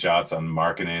taking shots on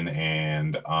Markkanen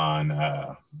and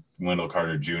on Wendell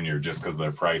Carter Jr. just because of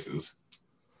their prices.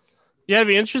 Yeah, it'd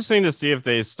be interesting to see if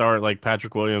they start like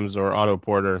Patrick Williams or Otto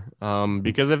Porter.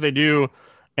 Because if they do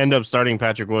end up starting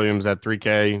Patrick Williams at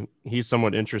 3K, he's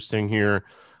somewhat interesting here.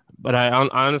 But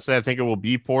honestly, I think it will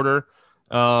be Porter.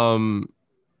 We'll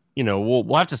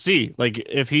have to see. Like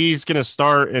if he's going to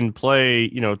start and play,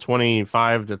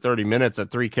 25 to 30 minutes at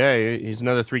 3K, he's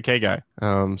another 3K guy.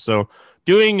 So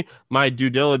doing my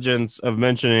due diligence of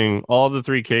mentioning all the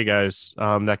 3K guys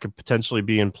that could potentially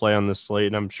be in play on this slate,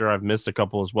 and I'm sure I've missed a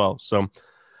couple as well. So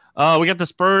we got the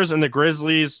Spurs and the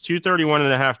Grizzlies,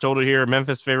 231.5 total here.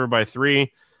 Memphis favored by 3.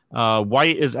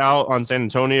 White is out on San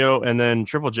Antonio, and then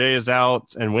Triple J is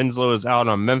out, and Winslow is out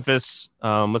on Memphis.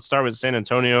 Let's start with San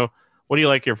Antonio. What do you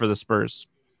like here for the Spurs?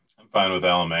 I'm fine with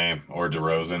LMA or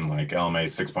DeRozan. Like LMA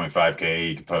 6.5K,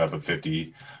 you can put up a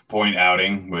 50-point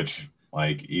outing, which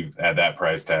like at that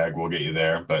price tag will get you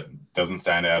there, but doesn't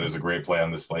stand out as a great play on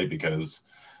the slate because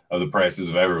of the prices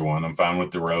of everyone. I'm fine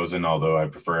with DeRozan, although I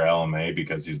prefer LMA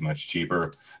because he's much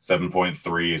cheaper.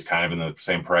 7.3 is kind of in the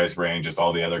same price range as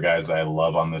all the other guys that I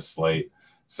love on this slate.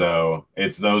 So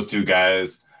it's those two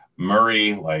guys.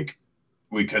 Murray, like,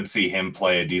 we could see him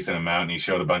play a decent amount, and he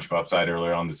showed a bunch of upside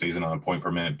earlier on the season on a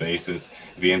point-per-minute basis.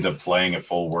 If he ends up playing a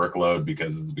full workload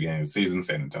because it's the beginning of the season,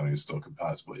 San Antonio still could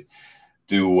possibly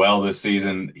do well this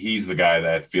season. He's the guy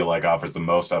that I feel like offers the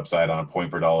most upside on a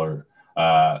point-per-dollar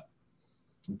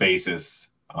basis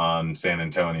on San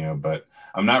Antonio, but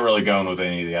I'm not really going with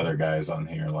any of the other guys on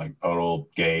here, like Podol,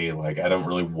 Gay. Like, I don't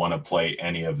really want to play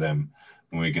any of them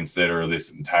when we consider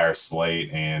this entire slate.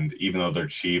 And even though they're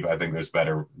cheap, I think there's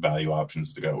better value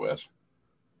options to go with.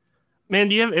 Man,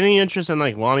 do you have any interest in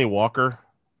like Lonnie Walker?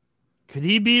 Could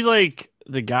he be like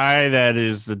the guy that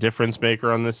is the difference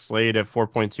maker on this slate at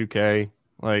 4.2K?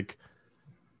 Like,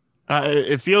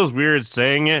 it feels weird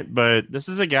saying it, but this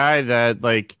is a guy that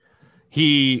like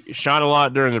he shot a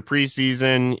lot during the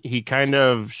preseason. He kind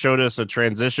of showed us a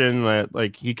transition that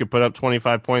like he could put up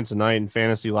 25 points a night in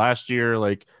fantasy last year.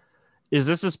 Like, is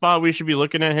this a spot we should be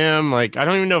looking at him? Like, I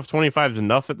don't even know if 25 is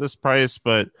enough at this price,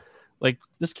 but like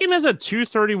this game has a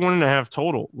 231.5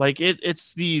 total. Like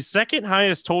it's the second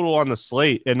highest total on the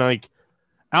slate. And like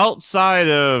outside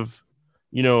of,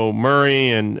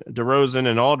 Murray and DeRozan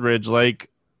and Aldridge, like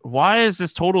why is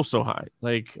this total so high?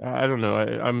 Like, I don't know.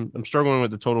 I'm struggling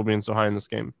with the total being so high in this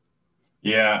game.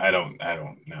 Yeah. I don't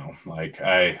know.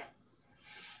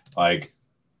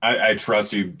 I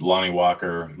trust you, Lonnie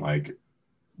Walker. Like,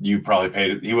 you probably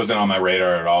paid it. He wasn't on my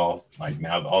radar at all. Like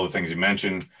now all the things you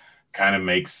mentioned kind of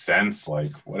makes sense.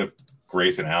 Like what if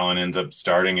Grayson Allen ends up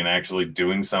starting and actually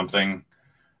doing something?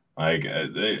 Like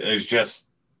it's just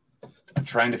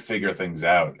trying to figure things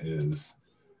out is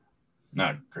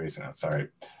not Grayson Allen. Sorry.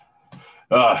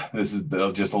 This is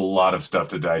just a lot of stuff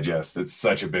to digest. It's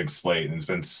such a big slate and it's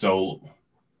been so,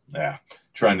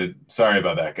 sorry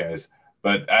about that, guys.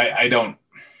 But I don't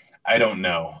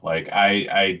know. Like,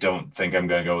 I don't think I'm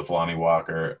going to go with Lonnie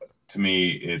Walker. To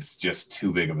me, it's just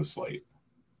too big of a slate.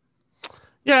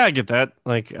 Yeah, I get that.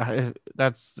 Like,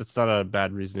 it's not a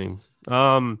bad reasoning.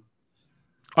 On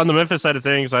the Memphis side of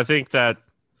things, I think that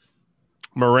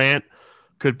Morant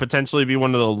could potentially be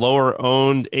one of the lower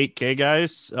owned 8K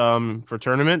guys for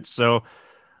tournaments. So,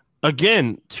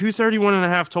 again,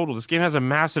 231.5 total. This game has a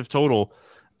massive total.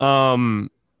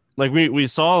 Like we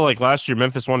saw like last year,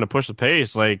 Memphis wanted to push the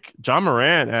pace. Like John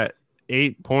Morant at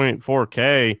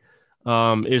 8.4K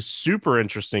is super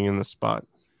interesting in this spot.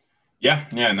 Yeah,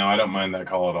 no, I don't mind that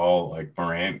call at all. Like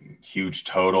Morant, huge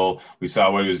total. We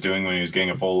saw what he was doing when he was getting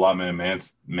a full allotment of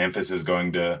minutes. Memphis is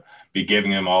going to be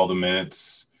giving him all the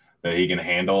minutes that he can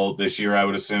handle this year, I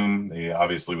would assume. He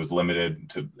obviously was limited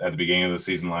to at the beginning of the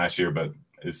season last year, but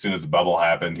as soon as the bubble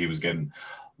happened, he was getting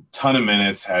a ton of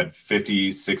minutes, had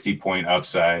 50, 60-point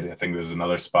upside. I think there's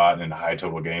another spot in a high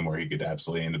total game where he could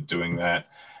absolutely end up doing that.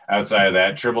 Outside of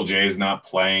that, Triple J is not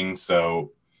playing,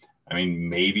 so I mean,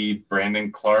 maybe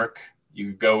Brandon Clark you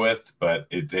could go with, but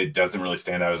it doesn't really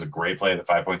stand out as a great play at the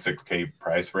 5.6K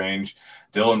price range.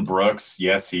 Dylan Brooks,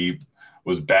 yes, he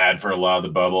was bad for a lot of the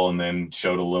bubble and then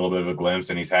showed a little bit of a glimpse,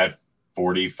 and he's had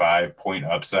 45-point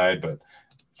upside, but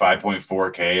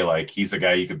 5.4K, like he's a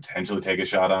guy you could potentially take a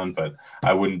shot on, but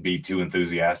I wouldn't be too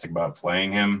enthusiastic about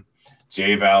playing him.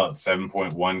 J-Val at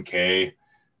 7.1K.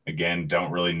 Again,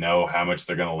 don't really know how much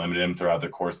they're going to limit him throughout the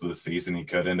course of the season. He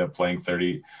could end up playing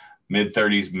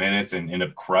mid-30s minutes and end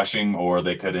up crushing, or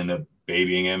they could end up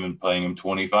babying him and playing him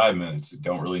 25 minutes.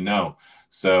 Don't really know.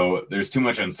 So there's too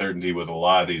much uncertainty with a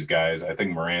lot of these guys. I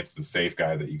think Morant's the safe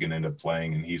guy that you can end up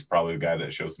playing, and he's probably the guy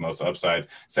that shows the most upside.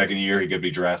 Second year, he could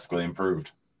be drastically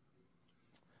improved.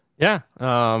 Yeah,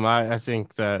 I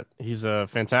think that he's a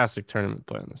fantastic tournament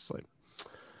play on this slate.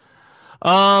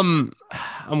 I'm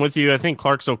with you. I think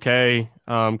Clark's okay.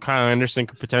 Kyle Anderson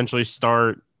could potentially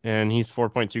start, and he's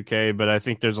 4.2K, but I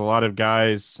think there's a lot of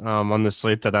guys on this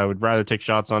slate that I would rather take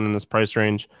shots on in this price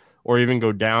range or even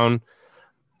go down.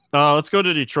 Let's go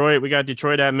to Detroit. We got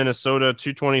Detroit at Minnesota,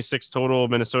 226 total.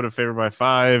 Minnesota favored by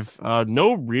 5.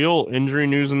 No real injury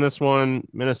news in this one.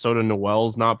 Minnesota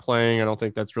Noel's not playing. I don't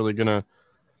think that's really going to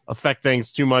affect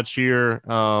things too much here.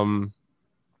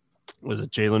 Was it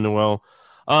Jalen Noel?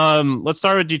 Let's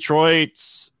start with Detroit.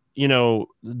 You know,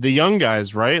 the young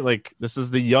guys, right? Like, this is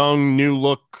the young, new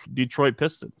look Detroit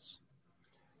Pistons.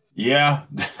 Yeah.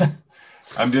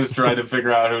 I'm just trying to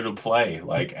figure out who to play.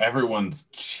 Like, everyone's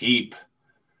cheap.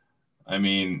 I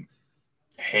mean,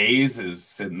 Hayes is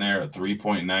sitting there at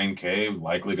 3.9K,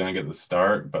 likely going to get the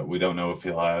start, but we don't know if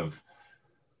he'll have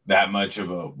that much of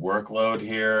a workload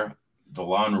here.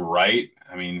 DeLon Wright,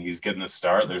 I mean, he's getting the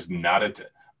start. There's not a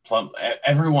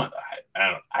everyone.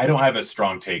 I don't have a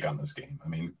strong take on this game. I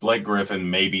mean, Blake Griffin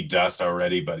may be dust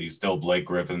already, but he's still Blake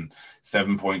Griffin,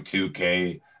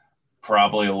 7.2K,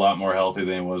 probably a lot more healthy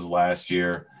than he was last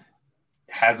year.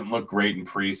 Hasn't looked great in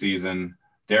preseason.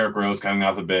 Derrick Rose coming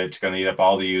off the bench, going to eat up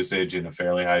all the usage in a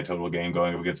fairly high total game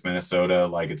going up against Minnesota.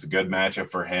 Like, it's a good matchup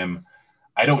for him.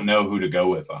 I don't know who to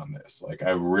go with on this. Like, I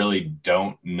really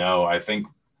don't know. I think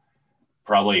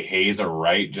probably Hayes or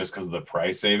Wright, just because of the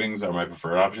price savings, are my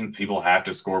preferred options. People have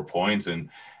to score points, and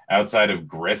outside of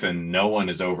Griffin, no one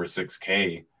is over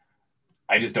 6K.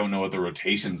 I just don't know what the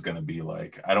rotation is going to be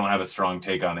like. I don't have a strong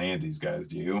take on any of these guys.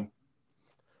 Do you?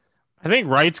 I think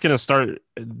Wright's going to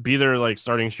be their like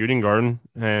starting shooting guard,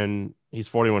 and he's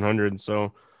 4,100.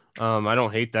 So I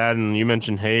don't hate that. And you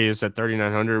mentioned Hayes at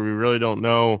 3,900. We really don't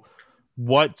know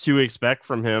what to expect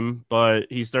from him, but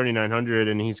he's 3,900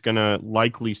 and he's going to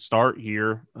likely start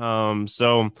here.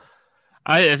 So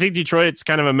I think Detroit's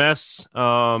kind of a mess.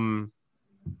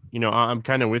 You know, I'm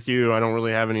kind of with you. I don't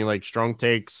really have any like strong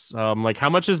takes. Like,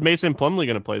 how much is Mason Plumlee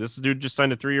going to play? This dude just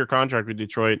signed a 3-year contract with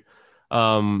Detroit.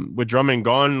 With Drummond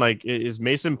gone, like, is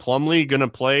Mason Plumlee going to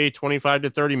play 25 to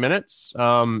 30 minutes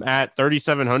at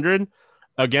 3,700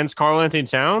 against Karl-Anthony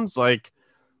Towns? Like,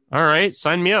 all right,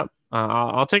 sign me up.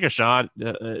 I'll take a shot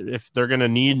if they're going to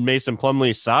need Mason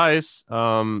Plumlee's size.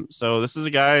 So this is a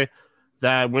guy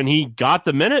that when he got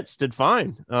the minutes did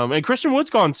fine. And Christian Wood's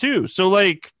gone too. So,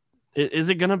 like, is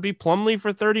it going to be Plumlee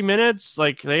for 30 minutes?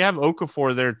 Like, they have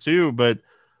Okafor there too, but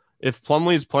if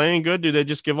Plumlee's playing good, do they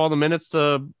just give all the minutes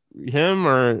to him,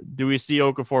 or do we see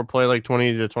Okafor play like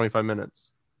 20 to 25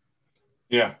 minutes?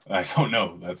 Yeah, I don't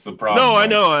know. That's the problem. No, I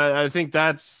know. I think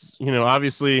that's, you know,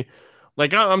 obviously,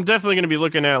 like, I'm definitely going to be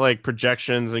looking at like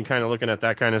projections and kind of looking at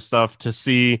that kind of stuff to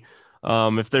see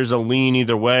if there's a lean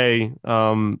either way.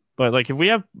 But like, if we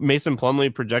have Mason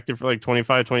Plumlee projected for like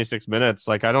 25, 26 minutes,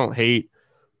 like, I don't hate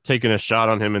taking a shot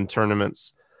on him in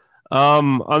tournaments.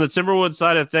 On the Timberwolves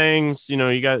side of things, you know,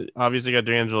 you got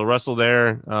D'Angelo Russell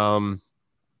there.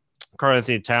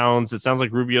 Karl-Anthony Towns. It sounds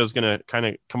like Rubio is going to kind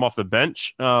of come off the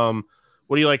bench. What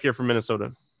do you like here from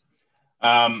Minnesota?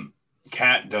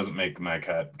 Cat doesn't make my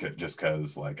cut just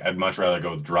because, like, I'd much rather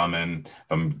go with Drummond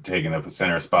if I'm taking up a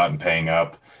center spot and paying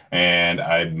up, and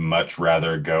I'd much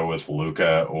rather go with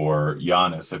Luka or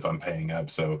Giannis if I'm paying up.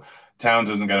 So Towns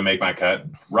isn't going to make my cut.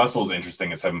 Russell's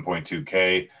interesting at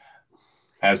 7.2K.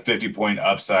 Has 50-point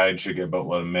upside, should get about a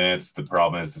lot of minutes. The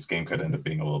problem is this game could end up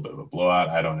being a little bit of a blowout.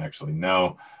 I don't actually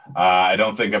know. I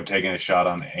don't think I'm taking a shot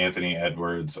on Anthony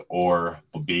Edwards or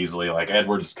Beasley. Like,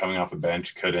 Edwards coming off the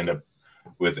bench could end up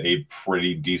with a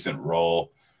pretty decent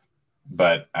role,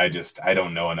 but I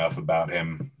don't know enough about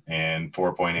him and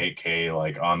 4.8K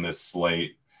like on this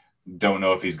slate. Don't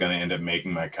know if he's going to end up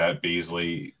making my cut.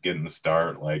 Beasley getting the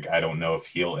start. Like, I don't know if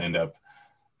he'll end up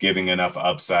giving enough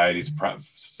upside. He's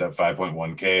set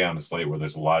 5.1K on a slate where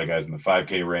there's a lot of guys in the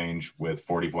 5K range with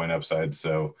 40-point upside.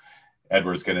 So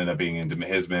Edwards could end up being into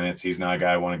his minutes. He's not a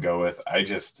guy I want to go with. I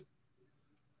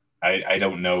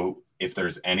don't know if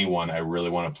there's anyone I really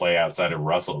want to play outside of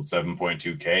Russell at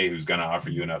 7.2K who's going to offer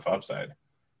you enough upside.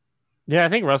 Yeah, I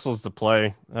think Russell's the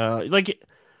play.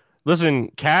 Listen,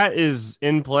 Cat is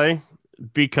in play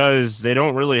because they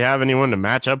don't really have anyone to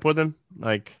match up with him.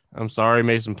 Like, I'm sorry,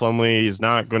 Mason Plumlee is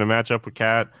not going to match up with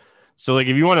Cat. So, like,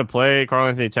 if you want to play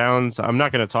Karl-Anthony Towns, I'm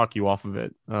not going to talk you off of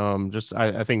it.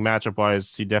 I think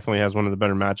matchup-wise, he definitely has one of the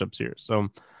better matchups here. So,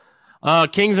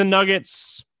 Kings and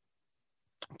Nuggets,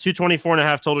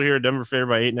 224.5 total here. Denver favored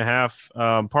by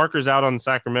 8.5. Parker's out on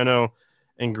Sacramento,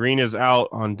 and Green is out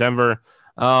on Denver.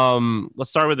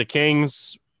 Let's start with the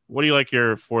Kings. What do you like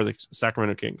here for the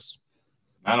Sacramento Kings?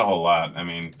 Not a whole lot. I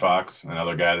mean, Fox,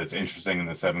 another guy that's interesting in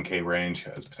the 7K range,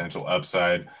 has potential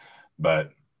upside,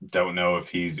 but don't know if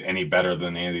he's any better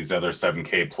than any of these other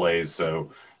 7K plays.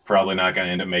 So probably not going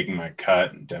to end up making my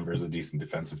cut. Denver's a decent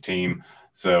defensive team.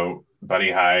 So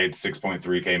Buddy Hyde,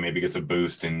 6.3K, maybe gets a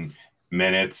boost in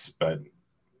minutes, but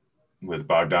with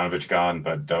Bogdanovich gone,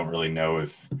 but don't really know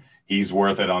if he's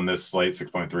worth it on this slate.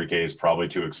 6.3K is probably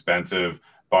too expensive.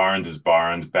 Barnes is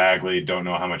Barnes. Bagley, don't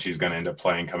know how much he's going to end up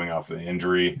playing coming off of the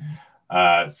injury.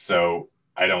 So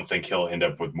I don't think he'll end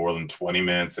up with more than 20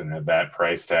 minutes, and at that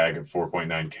price tag of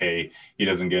 4.9K, he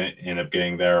doesn't end up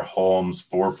getting there. Holmes,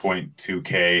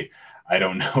 4.2K. I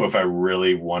don't know if I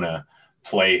really want to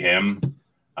play him.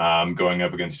 Going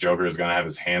up against Joker is going to have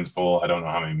his hands full. I don't know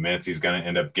how many minutes he's going to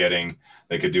end up getting.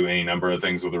 They could do any number of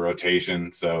things with the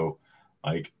rotation. So,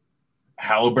 like,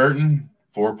 Halliburton,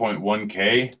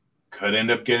 4.1K, could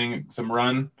end up getting some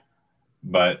run,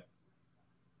 but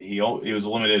he was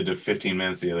limited to 15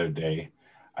 minutes the other day.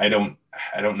 I don't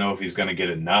know if he's going to get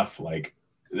enough. Like,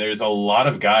 there's a lot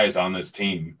of guys on this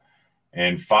team,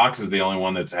 and Fox is the only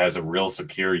one that has a real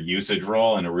secure usage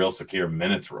role and a real secure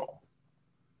minutes role.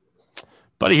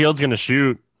 Buddy Hield's going to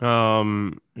shoot.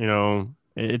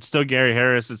 It's still Gary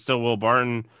Harris. It's still Will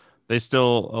Barton. They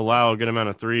still allow a good amount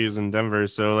of threes in Denver.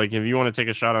 So, like, if you want to take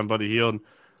a shot on Buddy Hield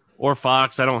or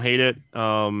Fox, I don't hate it.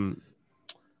 I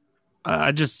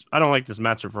don't like this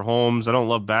matchup for Holmes. I don't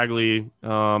love Bagley.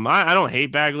 I don't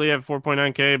hate Bagley at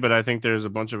 4.9K, but I think there's a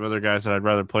bunch of other guys that I'd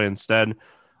rather play instead.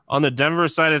 On the Denver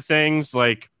side of things,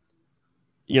 like,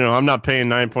 I'm not paying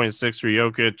 9.6 for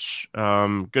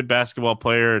Jokic. Good basketball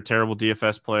player, terrible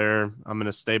DFS player. I'm going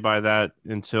to stay by that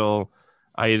until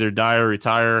I either die or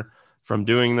retire from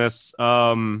doing this.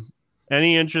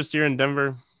 Any interest here in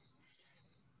Denver?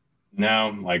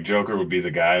 No, like, Joker would be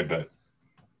the guy, but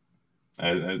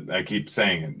I keep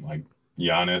saying it. Like,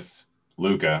 Giannis,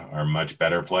 Luka are much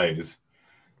better plays,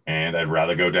 and I'd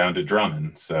rather go down to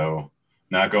Drummond. So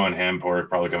not going him. Porter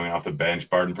probably coming off the bench.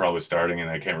 Barton probably starting, and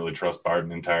I can't really trust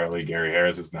Barton entirely. Gary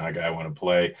Harris is not a guy I want to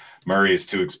play. Murray is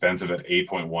too expensive at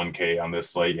 8.1K on this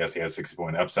slate. Yes, he has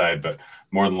 60-point upside, but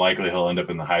more than likely he'll end up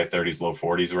in the high 30s, low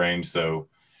 40s range. So,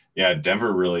 yeah,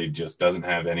 Denver really just doesn't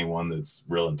have anyone that's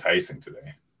real enticing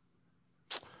today.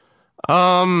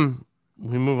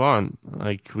 We move on.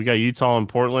 Like, we got Utah and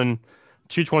Portland.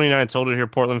 229 total here.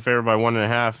 Portland favored by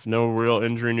 1.5. No real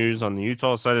injury news on the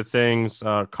Utah side of things.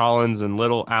 Collins and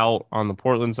Little out on the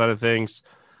Portland side of things.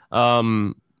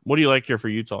 What do you like here for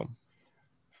Utah?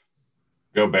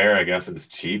 Gobert, I guess, is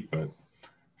cheap, but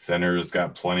center's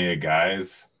got plenty of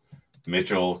guys.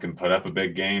 Mitchell can put up a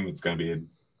big game. It's going to be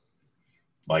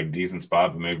a decent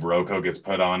spot, but maybe Rocco gets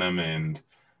put on him and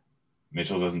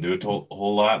Mitchell doesn't do a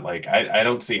whole lot. Like, I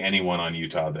don't see anyone on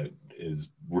Utah that is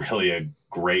really a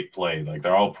great play. Like,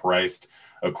 they're all priced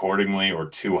accordingly or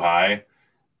too high.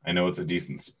 I know it's a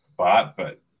decent spot,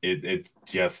 but it's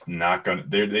just not going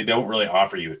to – they don't really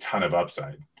offer you a ton of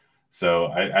upside. So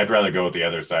I'd rather go with the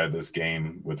other side of this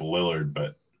game with Lillard,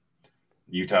 but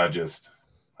Utah just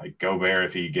 – like, Gobert,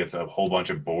 if he gets a whole bunch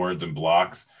of boards and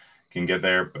blocks, can get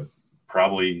there, but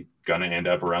probably going to end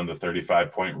up around the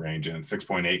 35-point range, and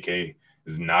 6.8K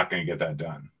is not going to get that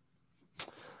done.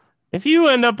 If you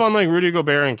end up on like Rudy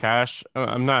Gobert and cash,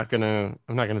 I'm not gonna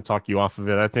talk you off of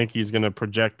it. I think he's gonna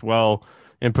project well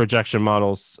in projection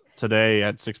models today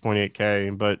at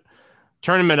 6.8K. But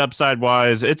tournament upside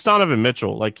wise, it's Donovan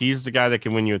Mitchell. Like, he's the guy that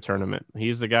can win you a tournament.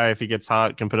 He's the guy, if he gets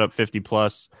hot, can put up 50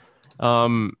 plus.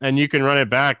 And you can run it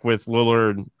back with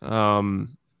Lillard.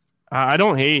 I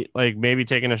don't hate like maybe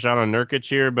taking a shot on Nurkic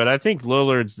here, but I think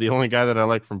Lillard's the only guy that I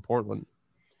like from Portland.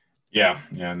 Yeah,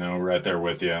 no, right there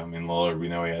with you. I mean, Lillard, we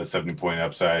know he has 70-point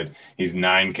upside. He's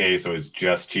 9K, so it's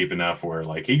just cheap enough where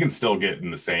like he can still get in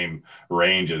the same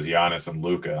range as Giannis and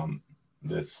Luka on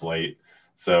this slate.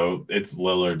 So it's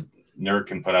Lillard. Nurk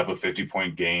can put up a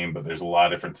 50-point game, but there's a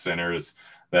lot of different centers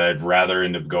that I'd rather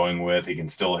end up going with. He can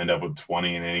still end up with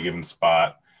 20 in any given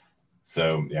spot.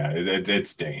 So yeah,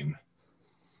 it's Dame.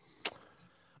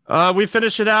 We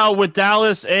finish it out with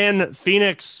Dallas and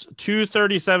Phoenix.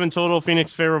 237 total.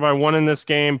 Phoenix favored by 1 in this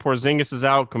game. Porzingis is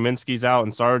out, Kaminsky's out,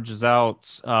 and Sarge is out.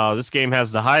 This game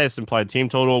has the highest implied team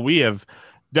total. We have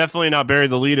definitely not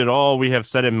buried the lead at all. We have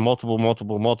said it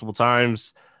multiple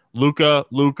times. Luka.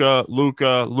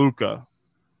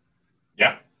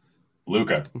 Yeah,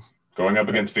 Luka going up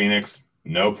against Phoenix.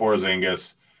 No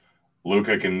Porzingis.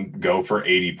 Luka can go for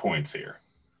 80 points here.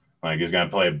 Like, he's going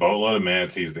to play a boatload of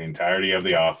minutes. He's the entirety of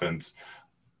the offense.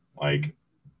 Like,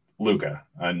 Luka.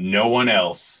 No one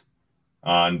else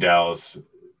on Dallas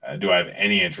do I have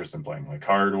any interest in playing. Like,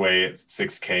 Hardaway at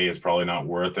 6K is probably not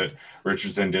worth it.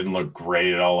 Richardson didn't look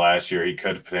great at all last year. He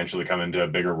could potentially come into a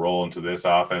bigger role into this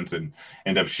offense and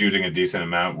end up shooting a decent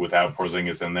amount without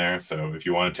Porzingis in there. So if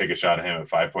you want to take a shot at him at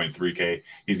 5.3K,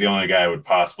 he's the only guy I would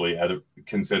possibly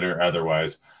consider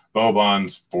otherwise.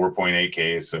 Boban's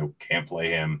 4.8K, so can't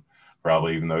play him.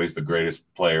 Probably, even though he's the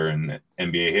greatest player in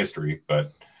NBA history.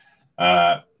 But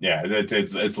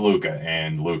it's Luka,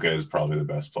 and Luka is probably the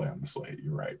best play on the slate.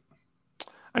 You're right.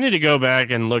 I need to go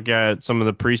back and look at some of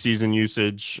the preseason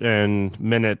usage and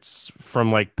minutes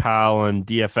from like Powell and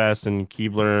DFS and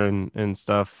Keebler and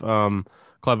stuff.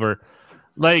 Clever,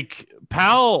 like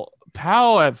Powell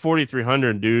at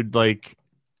 4,300, dude. Like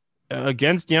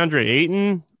against DeAndre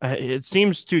Ayton, it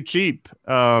seems too cheap.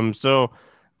 So.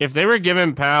 If they were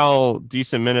giving Powell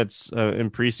decent minutes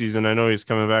in preseason, I know he's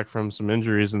coming back from some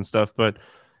injuries and stuff, but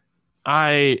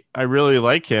I really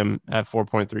like him at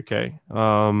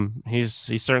 4.3K.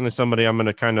 He's certainly somebody I'm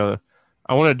going to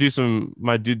I want to do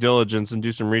my due diligence and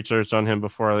do some research on him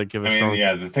before I give a strong.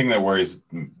 Yeah, the thing that worries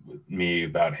me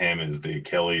about him is the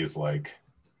Achilles, like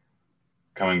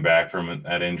coming back from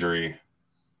that injury.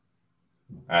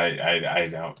 I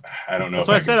don't know. That's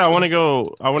why I said I want to go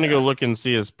look and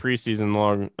see his preseason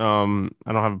log.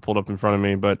 I don't have it pulled up in front of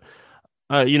me, but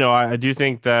I do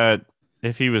think that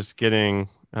if he was getting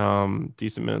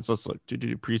decent minutes, let's look. Do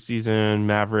preseason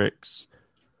Mavericks.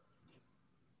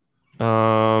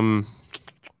 So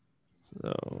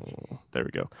there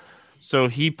we go. So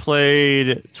he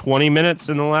played 20 minutes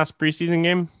in the last preseason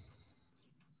game.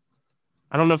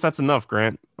 I don't know if that's enough,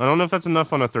 Grant. I don't know if that's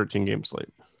enough on a 13-game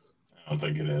slate. I don't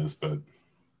think it is, but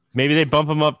maybe they bump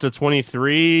him up to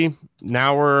 23.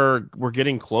 Now we're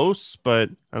getting close, but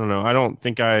I don't know. I don't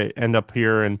think I end up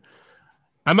here, and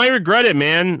I might regret it,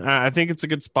 man. I think it's a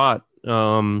good spot.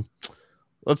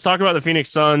 Let's talk about the Phoenix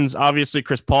Suns. Obviously,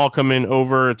 Chris Paul coming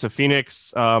over to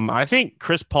Phoenix. I think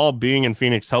Chris Paul being in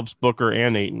Phoenix helps Booker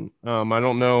and Ayton. I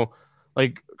don't know.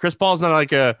 Like, Chris Paul's not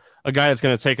like a guy that's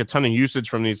going to take a ton of usage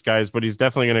from these guys, but he's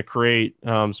definitely going to create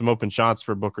some open shots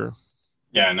for Booker.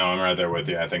 Yeah, no, I'm right there with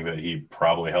you. I think that he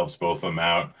probably helps both of them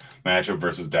out. Matchup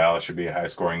versus Dallas should be a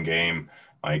high-scoring game.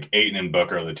 Like, Ayton and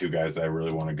Booker are the two guys that I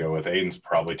really want to go with. Ayton's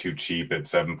probably too cheap at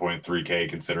 7.3K,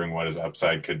 considering what his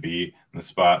upside could be in the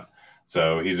spot.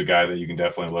 So he's a guy that you can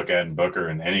definitely look at, and Booker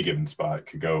in any given spot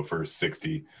could go for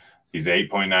 60. He's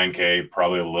 8.9K,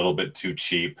 probably a little bit too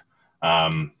cheap.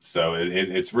 So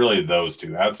it's really those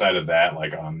two. Outside of that,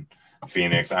 like on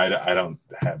Phoenix, I don't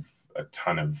have a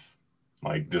ton of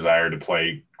like desire to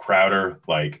play Crowder.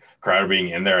 Like, Crowder being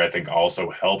in there, I think also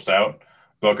helps out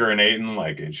Booker and Ayton.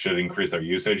 Like, it should increase their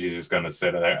usage. He's just going to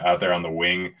sit out there on the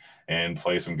wing and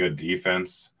play some good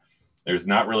defense. There's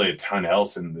not really a ton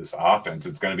else in this offense.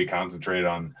 It's going to be concentrated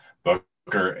on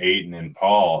Booker, Ayton, and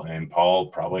Paul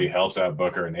probably helps out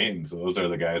Booker and Ayton. So those are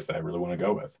the guys that I really want to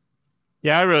go with.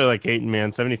 Yeah, I really like Ayton,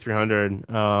 man. 7,300.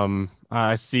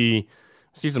 I see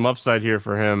some upside here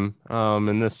for him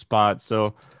in this spot.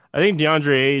 So I think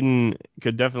DeAndre Ayton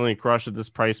could definitely crush at this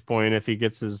price point if he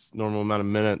gets his normal amount of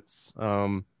minutes. They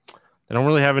don't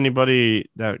really have anybody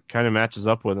that kind of matches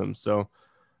up with him. So,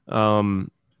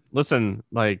 listen,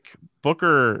 like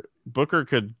Booker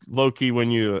could low key win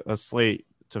you a slate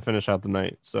to finish out the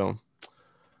night. So,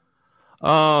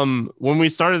 when we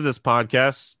started this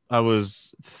podcast, I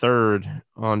was third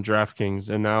on DraftKings,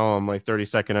 and now I'm like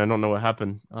 32nd. I don't know what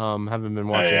happened. Haven't been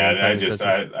watching.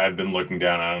 I've been looking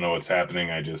down. I don't know what's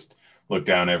happening. I just look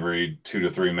down every 2 to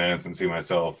 3 minutes and see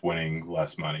myself winning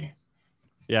less money.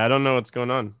 Yeah, I don't know what's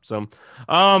going on. So,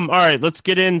 all right, let's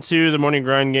get into the morning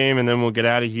grind game, and then we'll get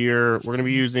out of here. We're going to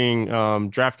be using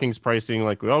DraftKings pricing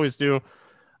like we always do.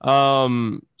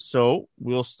 So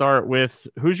we'll start with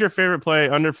who's your favorite play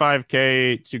under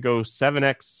 5K to go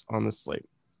 7X on the slate?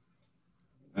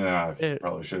 I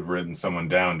probably should have written someone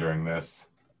down during this.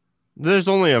 There's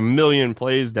only a million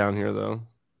plays down here, though.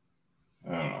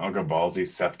 I'll go ballsy.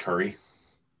 Seth Curry.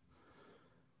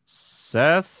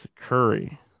 Seth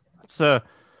Curry. It's an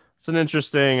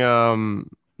interesting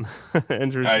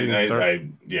interesting start.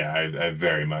 I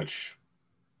very much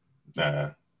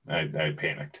I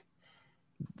panicked.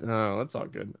 Oh, that's all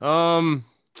good. Man,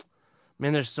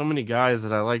 there's so many guys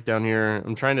that I like down here.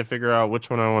 I'm trying to figure out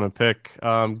which one I want to pick.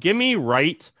 Give me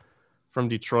Wright from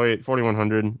Detroit,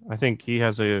 4,100. I think he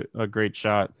has a great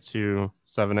shot to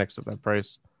 7X at that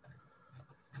price.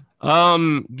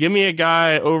 Give me a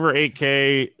guy over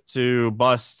 8K to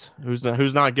bust who's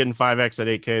not getting 5X at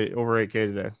 8K over 8K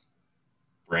today.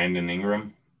 Brandon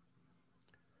Ingram.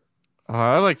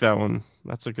 I like that one.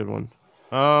 That's a good one.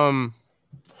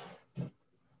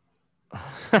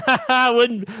 I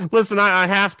wouldn't listen. I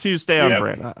have to stay on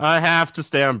brand. I have to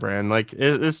stay on brand. Like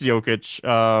it's Jokic.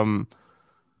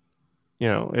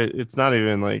 It's not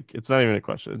even a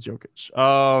question. It's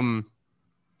Jokic.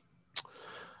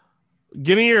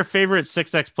 Give me your favorite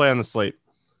 6X play on the slate.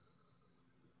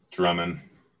 Drummond.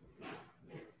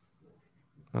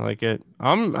 I like it.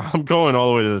 I'm going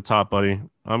all the way to the top, buddy.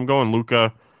 I'm going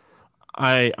Luka.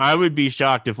 I would be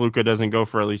shocked if Luka doesn't go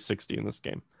for at least 60 in this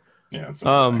game. Yeah.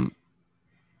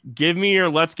 Give me your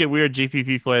Let's Get Weird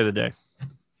GPP play of the day.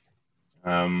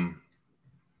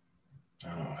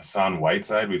 Hassan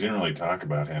Whiteside. We didn't really talk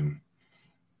about him.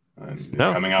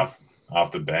 No. Coming off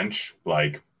the bench,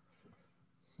 like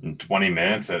in 20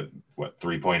 minutes at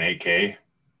 3.8K,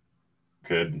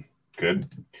 could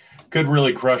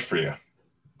really crush for you.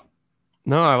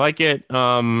 No, I like it.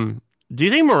 Do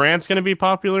you think Morant's going to be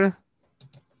popular?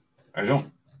 I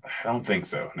don't think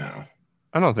so. No.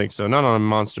 I don't think so. Not on a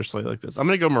monster slate like this. I'm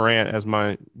going to go Morant as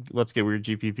my Let's Get Weird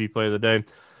GPP play of the day.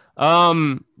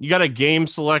 You got a game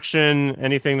selection,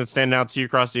 anything that's standing out to you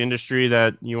across the industry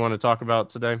that you want to talk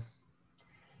about today?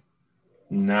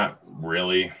 Not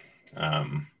really.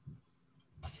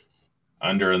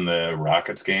 Under in the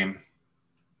Rockets game,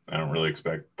 I don't really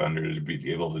expect Thunder to be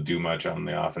able to do much on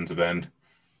the offensive end.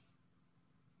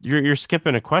 You're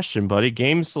skipping a question, buddy.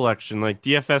 Game selection, like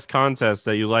DFS contests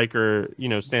that you like or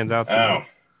stands out to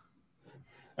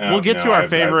you. We'll get to our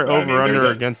favorite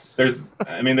over-under against.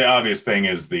 The obvious thing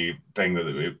is the thing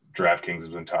that DraftKings has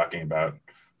been talking about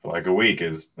for like a week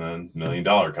is the $1 million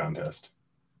contest.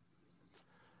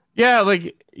 Yeah,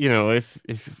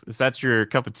 if that's your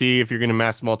cup of tea, if you're going to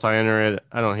mass multi-enter it,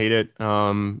 I don't hate it.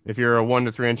 If you're a 1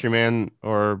 to 3 entry man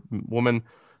or woman,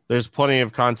 there's plenty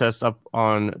of contests up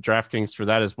on DraftKings for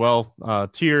that as well.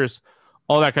 Tiers,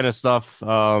 all that kind of stuff.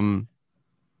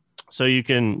 So you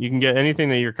can get anything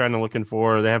that you're kind of looking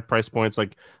for. They have price points,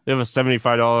 like they have a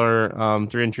 $75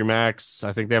 3 entry max.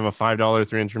 I think they have a $5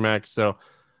 3 entry max. So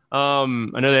I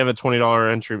know they have a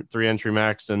 $20 3 entry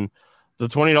max, and the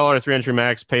 $20 3 entry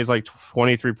max pays like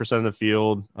 23% of the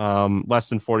field, less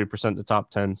than 40% the top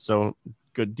 10. So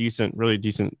really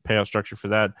decent payout structure for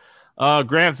that.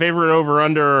 Grant, favorite over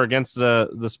under against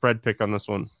the spread pick on this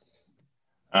one?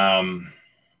 I'm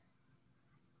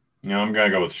gonna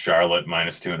go with Charlotte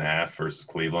 -2.5 versus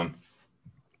Cleveland.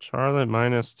 Charlotte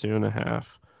 -2.5.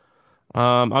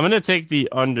 I'm gonna take the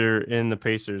under in the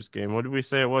Pacers game. What did we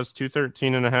say it was?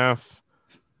 213.5.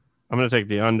 I'm gonna take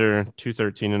the under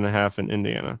 213.5 in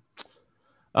Indiana.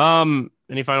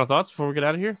 Any final thoughts before we get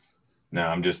out of here? No,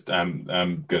 I'm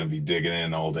gonna be digging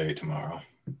in all day tomorrow.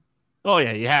 Oh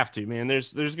yeah, you have to, man.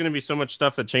 There's gonna be so much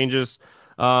stuff that changes.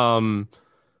 I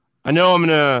know I'm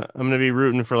gonna be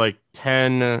rooting for like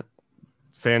 10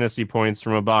 fantasy points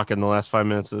from Ibaka in the last 5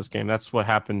 minutes of this game. That's what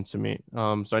happened to me.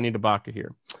 So I need Ibaka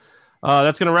here.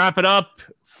 That's gonna wrap it up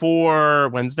for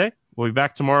Wednesday. We'll be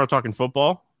back tomorrow talking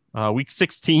football. Week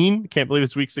 16. Can't believe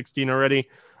it's week 16 already.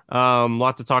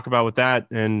 Lot to talk about with that,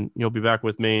 and you'll be back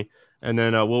with me. And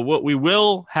then we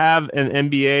will have an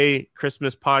NBA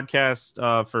Christmas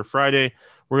podcast for Friday.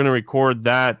 We're going to record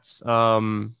that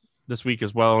this week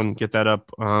as well and get that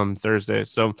up Thursday.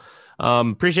 So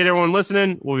appreciate everyone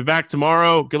listening. We'll be back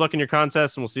tomorrow. Good luck in your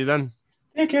contest, and we'll see you then.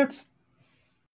 Hey, kids.